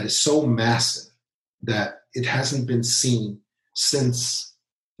that is so massive that it hasn't been seen since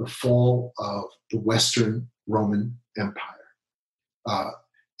the fall of the Western Roman Empire.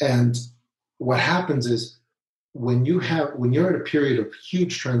 And what happens is when you're at a period of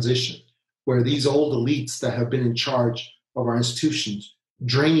huge transition where these old elites that have been in charge of our institutions,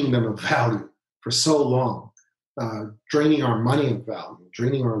 draining them of value for so long, draining our money of value,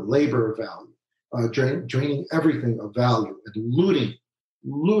 draining our labor of value, draining everything of value, and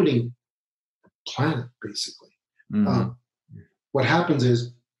looting planet, basically. What happens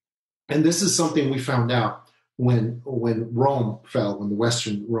is, and this is something we found out when Rome fell, when the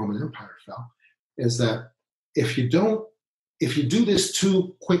Western Roman Empire fell, is that if you do this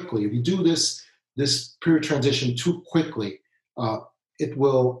too quickly, if you do this period transition too quickly,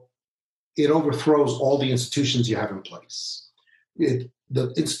 it overthrows all the institutions you have in place.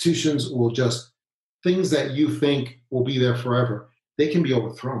 The institutions will just, things that you think will be there forever, they can be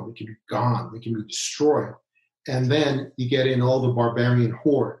overthrown, they can be gone, they can be destroyed. And then you get in all the barbarian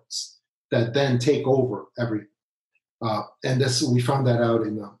hordes that then take over everything. And we found that out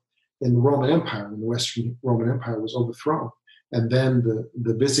in the Roman Empire, when the Western Roman Empire was overthrown. And then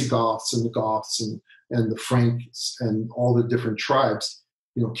the Visigoths and the Goths and the Franks and all the different tribes,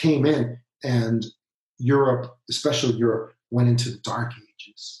 came in, and Europe, especially Europe, went into the Dark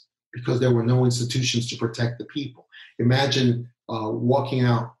Ages because there were no institutions to protect the people. Imagine walking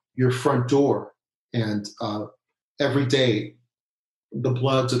out your front door and every day the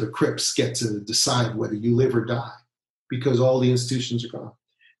Bloods or the Crips get to decide whether you live or die because all the institutions are gone.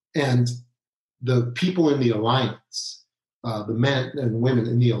 And the people in the alliance, the men and women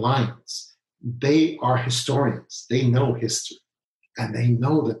in the alliance, they are historians. They know history. And they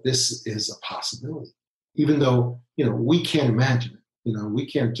know that this is a possibility, even though, we can't imagine it. We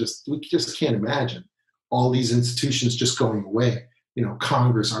just can't imagine all these institutions just going away.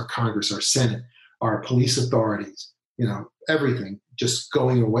 Congress, our Senate, our police authorities, everything just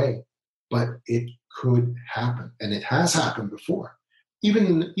going away. But it could happen, and it has happened before.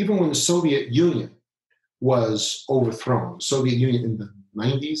 Even when the Soviet Union was overthrown, the Soviet Union in the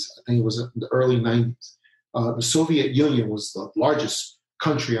 90s, I think it was in the early 90s. The Soviet Union was the largest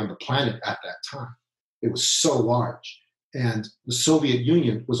country on the planet at that time. It was so large. And the Soviet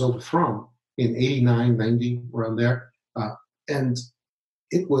Union was overthrown in 89, 90, around there. And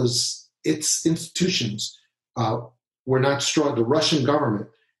its institutions were not strong. The Russian government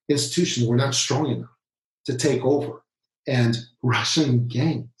institutions were not strong enough to take over. And Russian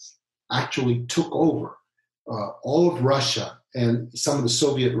gangs actually took over all of Russia and some of the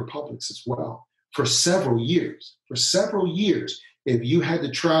Soviet republics as well for several years. For several years, if you had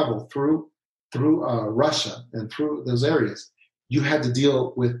to travel through Russia and through those areas, you had to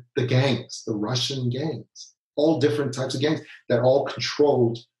deal with the gangs, the Russian gangs, all different types of gangs that all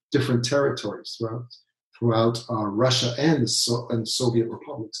controlled different territories throughout Russia and the Soviet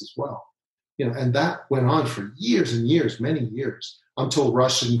republics as well. And that went on for years and years, many years, until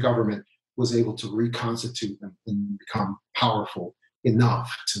Russian government was able to reconstitute and become powerful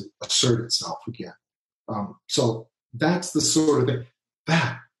enough to assert itself again. So that's the sort of thing.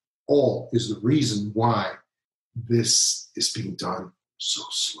 That all is the reason why this is being done so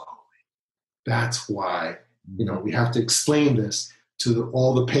slowly. That's why, we have to explain this to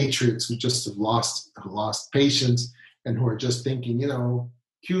all the patriots who just have lost patience and who are just thinking,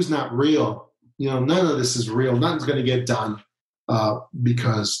 Q's not real. None of this is real. Nothing's going to get done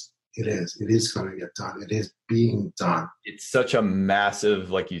because it is. It is going to get done. It is being done. It's such a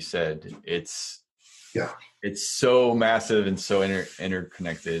massive, like you said, it's so massive and so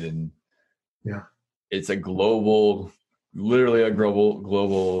interconnected, and it's a literally a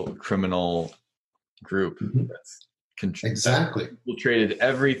global criminal group that's exactly infiltrated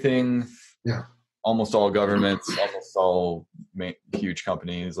everything. Yeah, almost all governments, almost all huge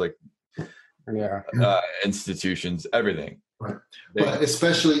companies, institutions, everything. Right, but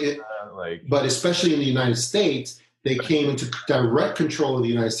especially in the United States, they came into direct control of the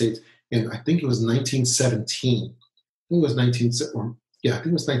United States in, I think it was 1917. I think it was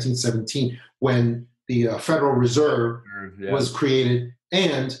 1917 when the Federal Reserve was created,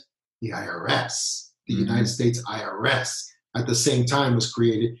 and the IRS, the United States IRS, at the same time was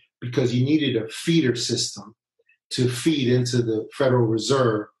created because you needed a feeder system to feed into the Federal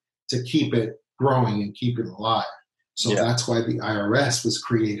Reserve to keep it growing and keep it alive. So that's why the IRS was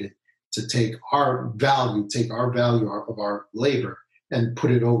created, to take our value of our labor and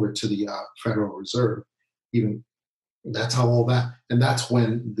put it over to the Federal Reserve. Even that's how all that, and that's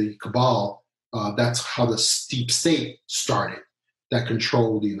when the cabal, that's how the deep state started, that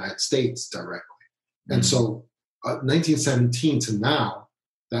controlled the United States directly. And so 1917 to now,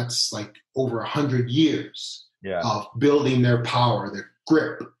 that's like over 100 years of building their power, their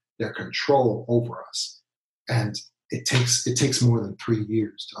grip, their control over us. And it takes more than 3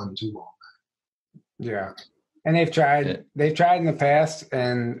 years to undo all that. Yeah. And they've tried in the past,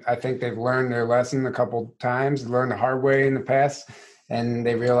 and I think they've learned their lesson a couple times, learned the hard way in the past, and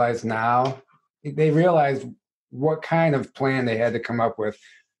they realize what kind of plan they had to come up with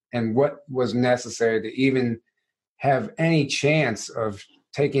and what was necessary to even have any chance of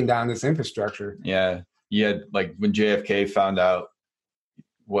taking down this infrastructure. Yeah. Yeah. Like when JFK found out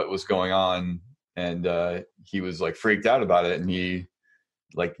what was going on, and he was like freaked out about it, and he,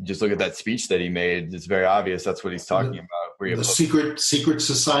 like, just look at that speech that he made. It's very obvious that's what he's talking about. Where the secret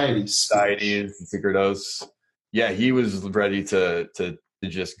societies, the secret oaths. Yeah, he was ready to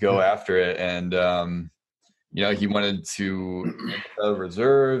just go after it, and he wanted to the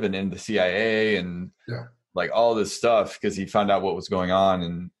Reserve and in the CIA and like all this stuff because he found out what was going on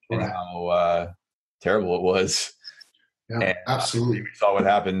and how terrible it was. Yeah, and absolutely. We saw what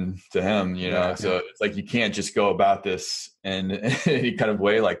happened to him, so it's like you can't just go about this in any kind of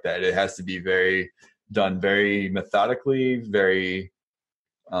way like that. It has to be done very methodically, very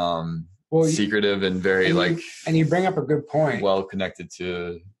secretive, and very and you bring up a good point. Well connected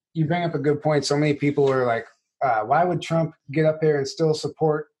to. You bring up a good point. So many people are like, why would Trump get up there and still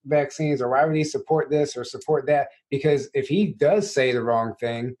support vaccines, or why would he support this or support that? Because if he does say the wrong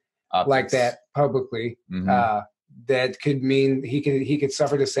thing like that publicly, that could mean he could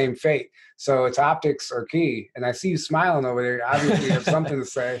suffer the same fate. So it's optics are key. And I see you smiling over there. Obviously, you have something to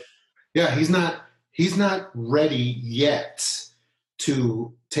say. Yeah, he's not ready yet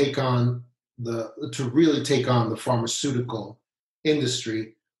to really take on the pharmaceutical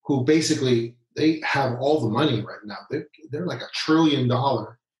industry, who basically they have all the money right now. They're like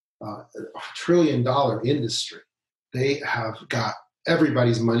 $1 trillion industry. They have got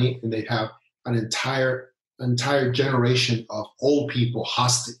everybody's money, and they have an entire generation of old people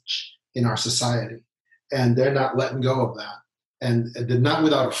hostage in our society, and they're not letting go of that, and they're not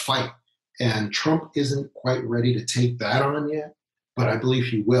without a fight. And Trump isn't quite ready to take that on yet, but I believe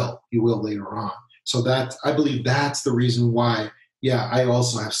he will later on. So I believe that's the reason why. Yeah, I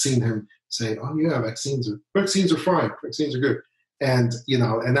also have seen him say, "Oh yeah, vaccines are fine, vaccines are good," and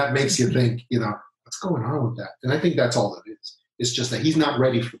and that makes you think, what's going on with that? And I think that's all it is. It's just that he's not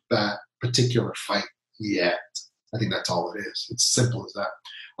ready for that particular fight yet. I think that's all it is. It's simple as that.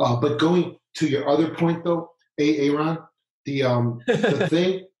 But going to your other point, though, Aaron, the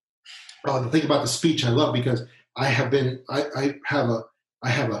thing, the thing about the speech I love, because I have a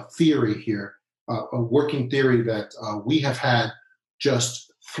theory here, a working theory that we have had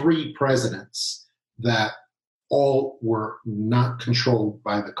just 3 presidents that all were not controlled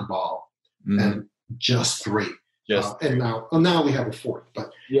by the cabal, and just 3. And now we have a 4th,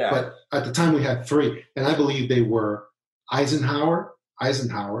 but at the time we had 3, and I believe they were Eisenhower,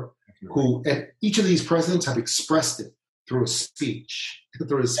 who, and each of these presidents have expressed it through a speech,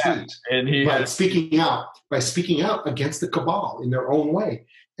 and he by speaking out against the cabal in their own way.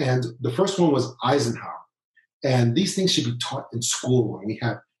 And the first one was Eisenhower, and these things should be taught in school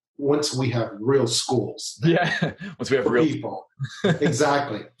once we have real schools. Once we have real people,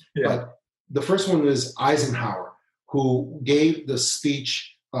 exactly. But the first one was Eisenhower, who gave the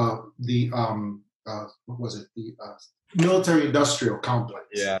speech, military-industrial complex.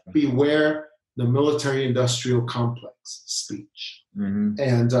 Beware the military-industrial complex speech.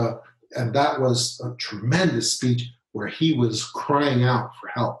 And that was a tremendous speech where he was crying out for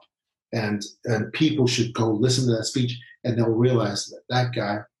help. And people should go listen to that speech, and they'll realize that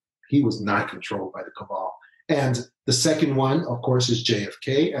guy, he was not controlled by the cabal. And the second one, of course, is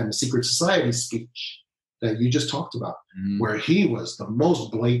JFK and the Secret Society speech that you just talked about, where he was the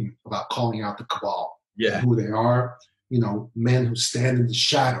most blatant about calling out the cabal, who they are, men who stand in the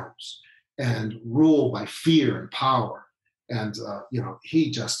shadows and rule by fear and power. And,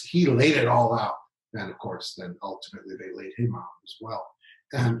 he laid it all out. And of course, then ultimately they laid him out as well.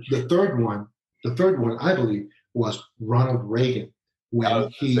 And the third one, I believe, was Ronald Reagan, when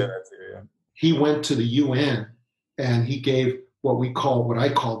he went to the UN and he gave what I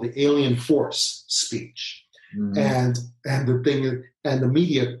call the alien force speech. And the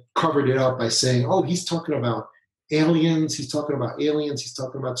media covered it up by saying, oh, he's talking about aliens, he's talking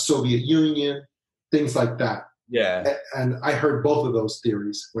about Soviet Union, things like that. And I heard both of those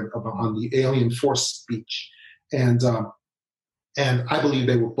theories on the alien force speech. And I believe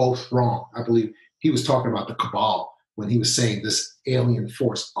they were both wrong. I believe he was talking about the cabal when he was saying this alien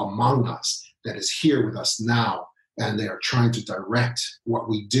force among us that is here with us now, and they are trying to direct what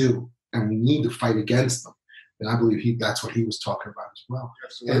we do, and we need to fight against them. And I believe that's what he was talking about as well.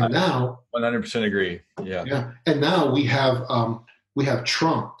 Absolutely. And now, 100% agree. And now we have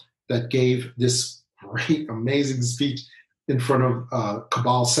Trump that gave this great, amazing speech in front of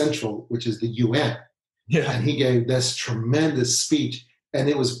Cabal Central, which is the UN. And he gave this tremendous speech, and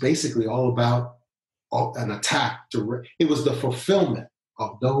it was basically all about an attack. It was the fulfillment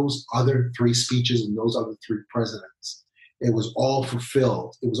of those other 3 speeches and those other 3 presidents. It was all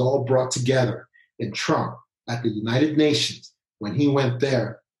fulfilled. It was all brought together in Trump at the United Nations when he went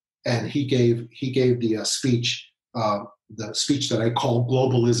there, and he gave the speech that I call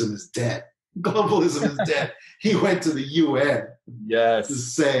 "Globalism is Dead." Globalism is dead. He went to the UN to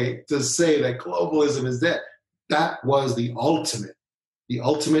say that globalism is dead. That was the ultimate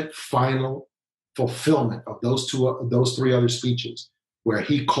final fulfillment of those 3 other speeches, where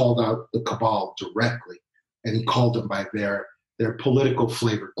he called out the cabal directly, and he called them by their political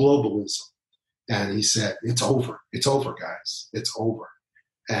flavor, globalism. And he said, it's over, guys, it's over.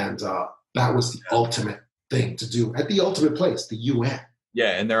 And that was the ultimate thing to do at the ultimate place, the UN.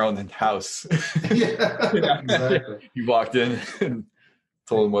 In their own house. Exactly. He walked in and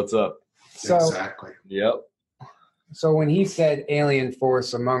told him what's up. So, exactly. Yep. So when he said alien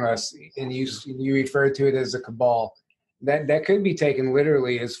force among us, and you referred to it as a cabal, that could be taken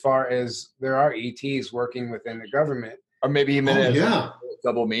literally, as far as there are ETs working within the government. Or maybe he meant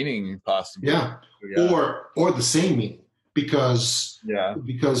double meaning, possibly. Or the same meaning, because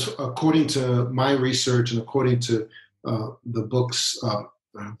according to my research and according to the books,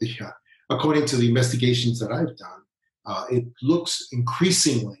 according to the investigations that I've done, it looks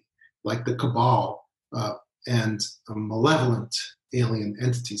increasingly like the cabal and malevolent alien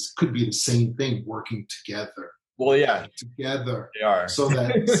entities could be the same thing working together. Together they are. So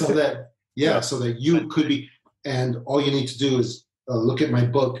that you could be, and all you need to do is look at my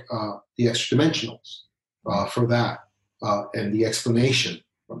book, The Extra Dimensionals, for that, and the explanation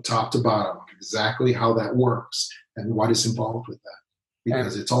from top to bottom of exactly how that works and what is involved with that,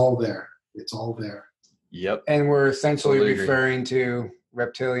 because it's all there. It's all there. Yep. And we're essentially referring to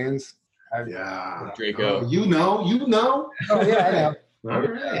reptilians. Draco. You know. Oh yeah, I know. All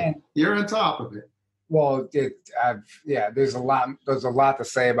right. You're on top of it. Well, there's a lot to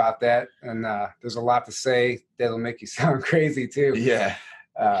say about that, and there's a lot to say that'll make you sound crazy too. Yeah.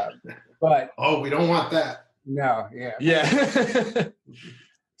 But we don't want that. No. Yeah.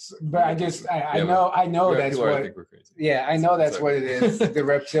 But I know that's what. what. Think we're crazy. Yeah, I know that's what it is. The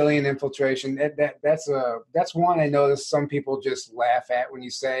reptilian infiltration. That's one I notice some people just laugh at when you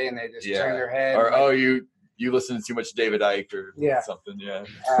say, and they just turn their head. Or you listen to too much David Icke or something. Yeah.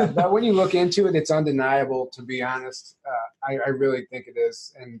 But when you look into it, it's undeniable. To be honest, I really think it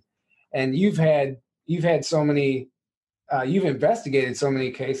is. And you've had so many. You've investigated so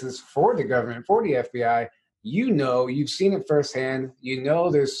many cases for the government, for the FBI. You've seen it firsthand.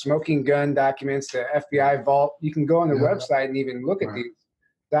 There's smoking gun documents, the FBI vault. You can go on the website and even look at these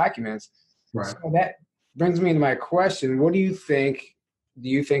documents. Right. So that brings me to my question. What do you think? Do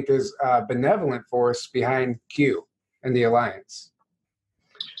you think there's a benevolent force behind Q and the Alliance?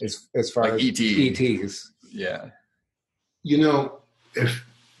 As far like as ETs. Yeah. If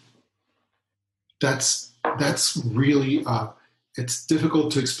that's really it's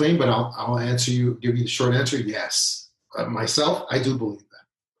difficult to explain, but I'll give you the short answer. Yes. Myself, I do believe that.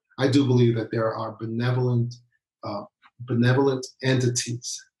 I do believe that there are benevolent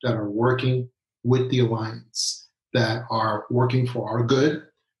entities that are working with the Alliance, that are working for our good,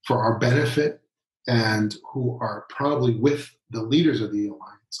 for our benefit, and who are probably with the leaders of the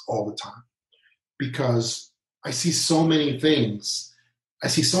Alliance all the time. Because I see so many things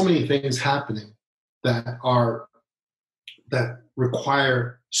happening that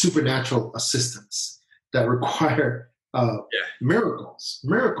require supernatural assistance, that require miracles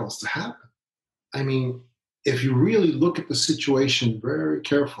to happen. I mean, if you really look at the situation very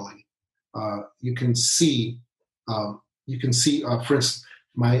carefully, you can see, for instance,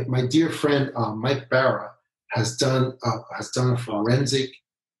 my dear friend Mike Barra has done a forensic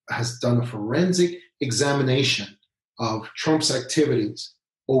examination of Trump's activities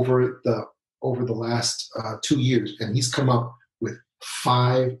over the last 2 years, and he's come up with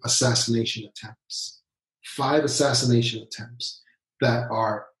 5 assassination attempts that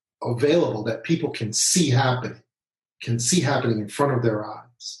are available, that people can see happening in front of their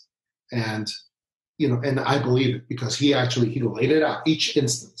eyes. And I believe it, because he laid it out. Each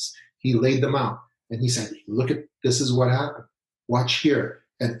instance, he laid them out, and he said, look at, this is what happened, watch here.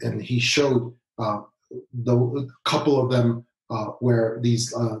 And he showed the couple of them where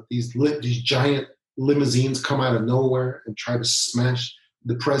these giant limousines come out of nowhere and try to smash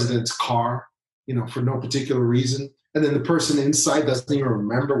the president's car, for no particular reason. And then the person inside doesn't even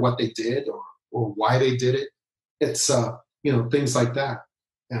remember what they did or why they did it. It's, things like that.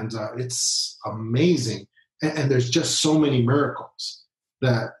 And it's amazing. And there's just so many miracles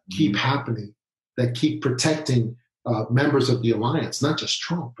that keep happening, that keep protecting members of the Alliance, not just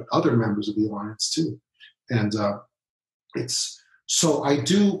Trump, but other members of the Alliance too. And so I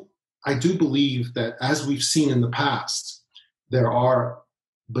do believe that, as we've seen in the past, there are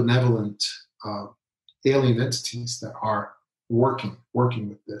benevolent alien entities that are working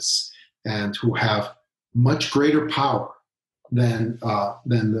with this, and who have much greater power than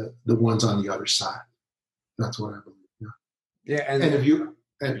the ones on the other side. That's what I believe. Yeah,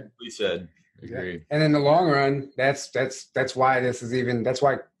 and we said, agreed. And in the long run, that's why this is even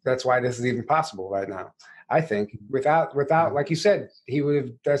possible right now. I think without, like you said, he would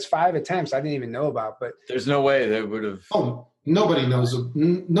have. There's 5 attempts I didn't even know about, but there's no way they would have. Oh, nobody knows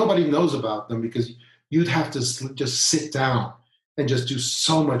about them, because you'd have to just sit down and just do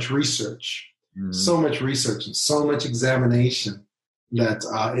so much research, and so much examination that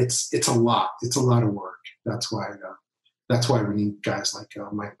it's a lot. It's a lot of work. That's why we need guys like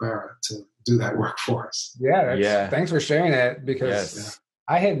Mike Barra to do that work for us. Yeah. Thanks for sharing that, because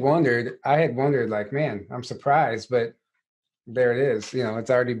I had wondered, like, man, I'm surprised, but there it is. It's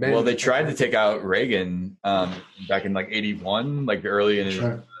already been. Well, they tried to take out Reagan back in like 81, like early in his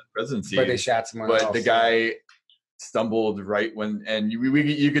presidency. But they shot someone else. But the guy stumbled right when, and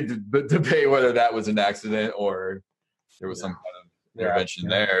you could debate whether that was an accident or there was some kind of intervention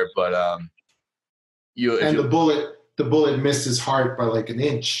there. But the bullet missed his heart by like an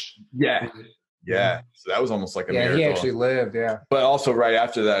inch. Yeah. So that was almost like a miracle. He actually lived. Yeah. But also right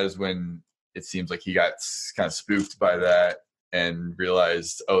after that is when it seems like he got kind of spooked by that and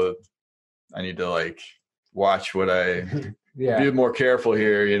realized, oh, I need to like watch what I be more careful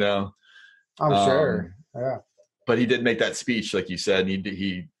here, I'm sure. Yeah. But he did make that speech, like you said.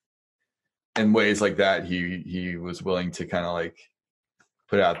 He in ways like that, he was willing to kind of like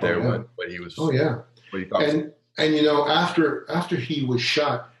put out there what he was. Oh yeah. What he thought. And after he was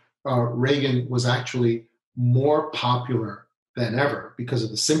shot, Reagan was actually more popular than ever because of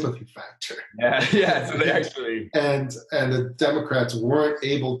the sympathy factor. Yeah. So they actually and the Democrats weren't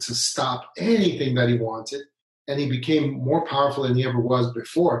able to stop anything that he wanted, and he became more powerful than he ever was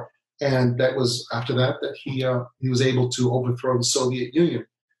before. And that was after that he was able to overthrow the Soviet Union.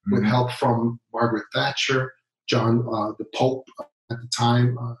 with help from Margaret Thatcher, John, the Pope at the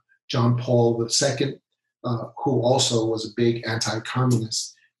time, John Paul II, who also was a big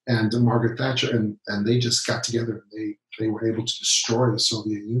anti-communist, and Margaret Thatcher, and they just got together. They were able to destroy the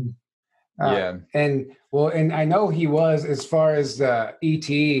Soviet Union. And I know he was, as far as the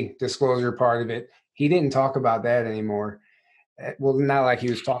ET disclosure part of it, he didn't talk about that anymore. Well, not like he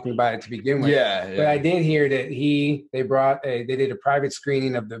was talking about it to begin with. Yeah. But I did hear that they did a private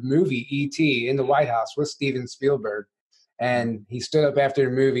screening of the movie E.T. in the White House with Steven Spielberg. And he stood up after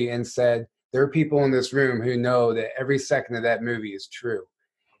the movie and said, there are people in this room who know that every second of that movie is true.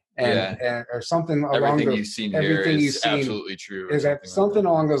 And or something along everything you've seen here is absolutely true. Is something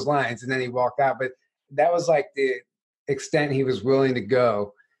along those lines. And then he walked out. But that was like the extent he was willing to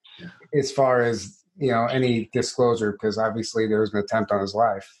go as far as, any disclosure, because obviously there was an attempt on his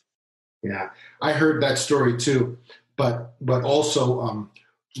life. Yeah, I heard that story too. But also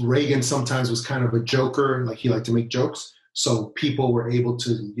Reagan sometimes was kind of a joker. Like, he liked to make jokes. So people were able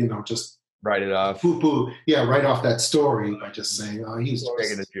to, just write it off. Poo-poo. Yeah, write off that story by just saying, he's just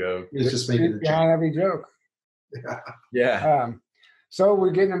making a joke. He's just making a joke. Behind every joke. Yeah. So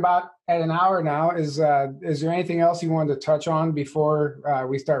we're getting about at an hour now. Is there anything else you wanted to touch on before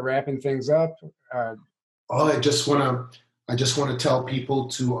we start wrapping things up? I just want to tell people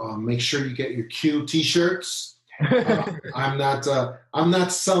to make sure you get your Q T-shirts. I'm not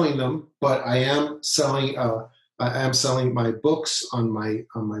selling them, but I am selling my books on my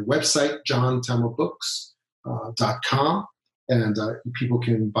website, JohnTamelBooks.com, and people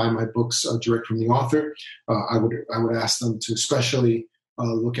can buy my books direct from the author. I would ask them to especially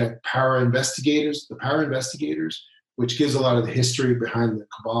look at the Power Investigators, which gives a lot of the history behind the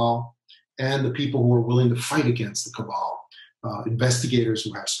Cabal and the people who are willing to fight against the Cabal, investigators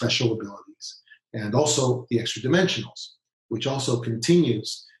who have special abilities, and also the Extra Dimensionals, which also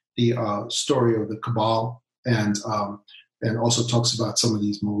continues the story of the Cabal and also talks about some of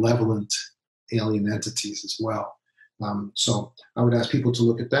these malevolent alien entities as well. So I would ask people to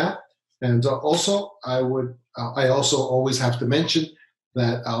look at that. And also, I also always have to mention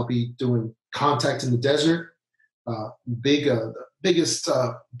that I'll be doing Contact in the Desert, the biggest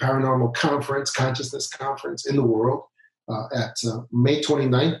paranormal conference, consciousness conference in the world, at May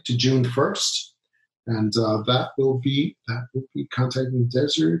 29th to June 1st. And that will be Contact in the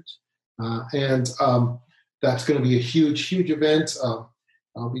Desert. And that's going to be a huge event.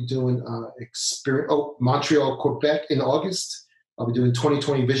 I'll be doing Montreal, Quebec in August. I'll be doing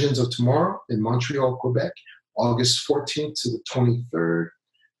 2020 Visions of Tomorrow in Montreal, Quebec, August 14th to the 23rd.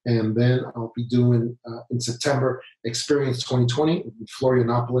 And then I'll be doing, in September, Experience 2020 in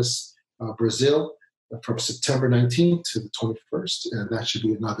Florianopolis, Brazil, from September 19th to the 21st. And that should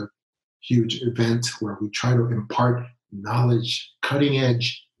be another huge event where we try to impart knowledge,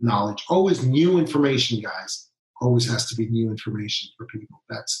 cutting-edge knowledge. Always new information, guys. Always has to be new information for people.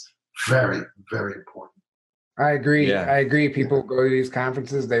 That's very, very important. I agree. Yeah. I agree. People go to these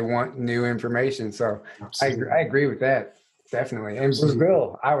conferences, they want new information. So I agree with that. Definitely. And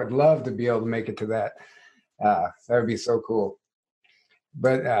Brazil, I would love to be able to make it to that. That would be so cool.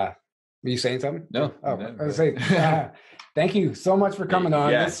 But were you saying something? No. Oh, I was saying, thank you so much for coming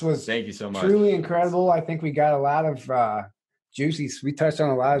on. Yeah, this was thank you so much. Truly incredible. I think we got a lot of we touched on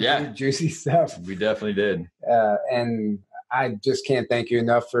a lot of juicy stuff. We definitely did. And I just can't thank you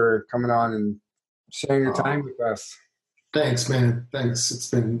enough for coming on and sharing your time with us. Thanks, man. Thanks. It's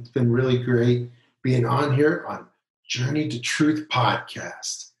been really great being on here on Journey to Truth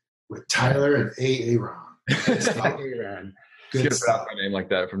podcast with Tyler and Aaron. Aaron. Good. Put out my name like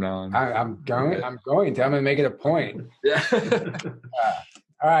that from now on. I'm going to. I'm going to make it a point. Yeah.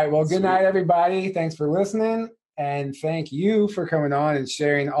 All right. Well, good night, everybody. Thanks for listening. And thank you for coming on and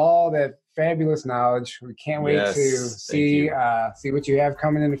sharing all that fabulous knowledge. We can't wait to see what you have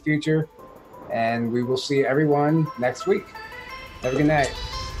coming in the future. And we will see everyone next week. Have a good night.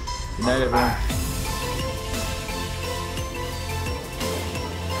 Good night, everyone.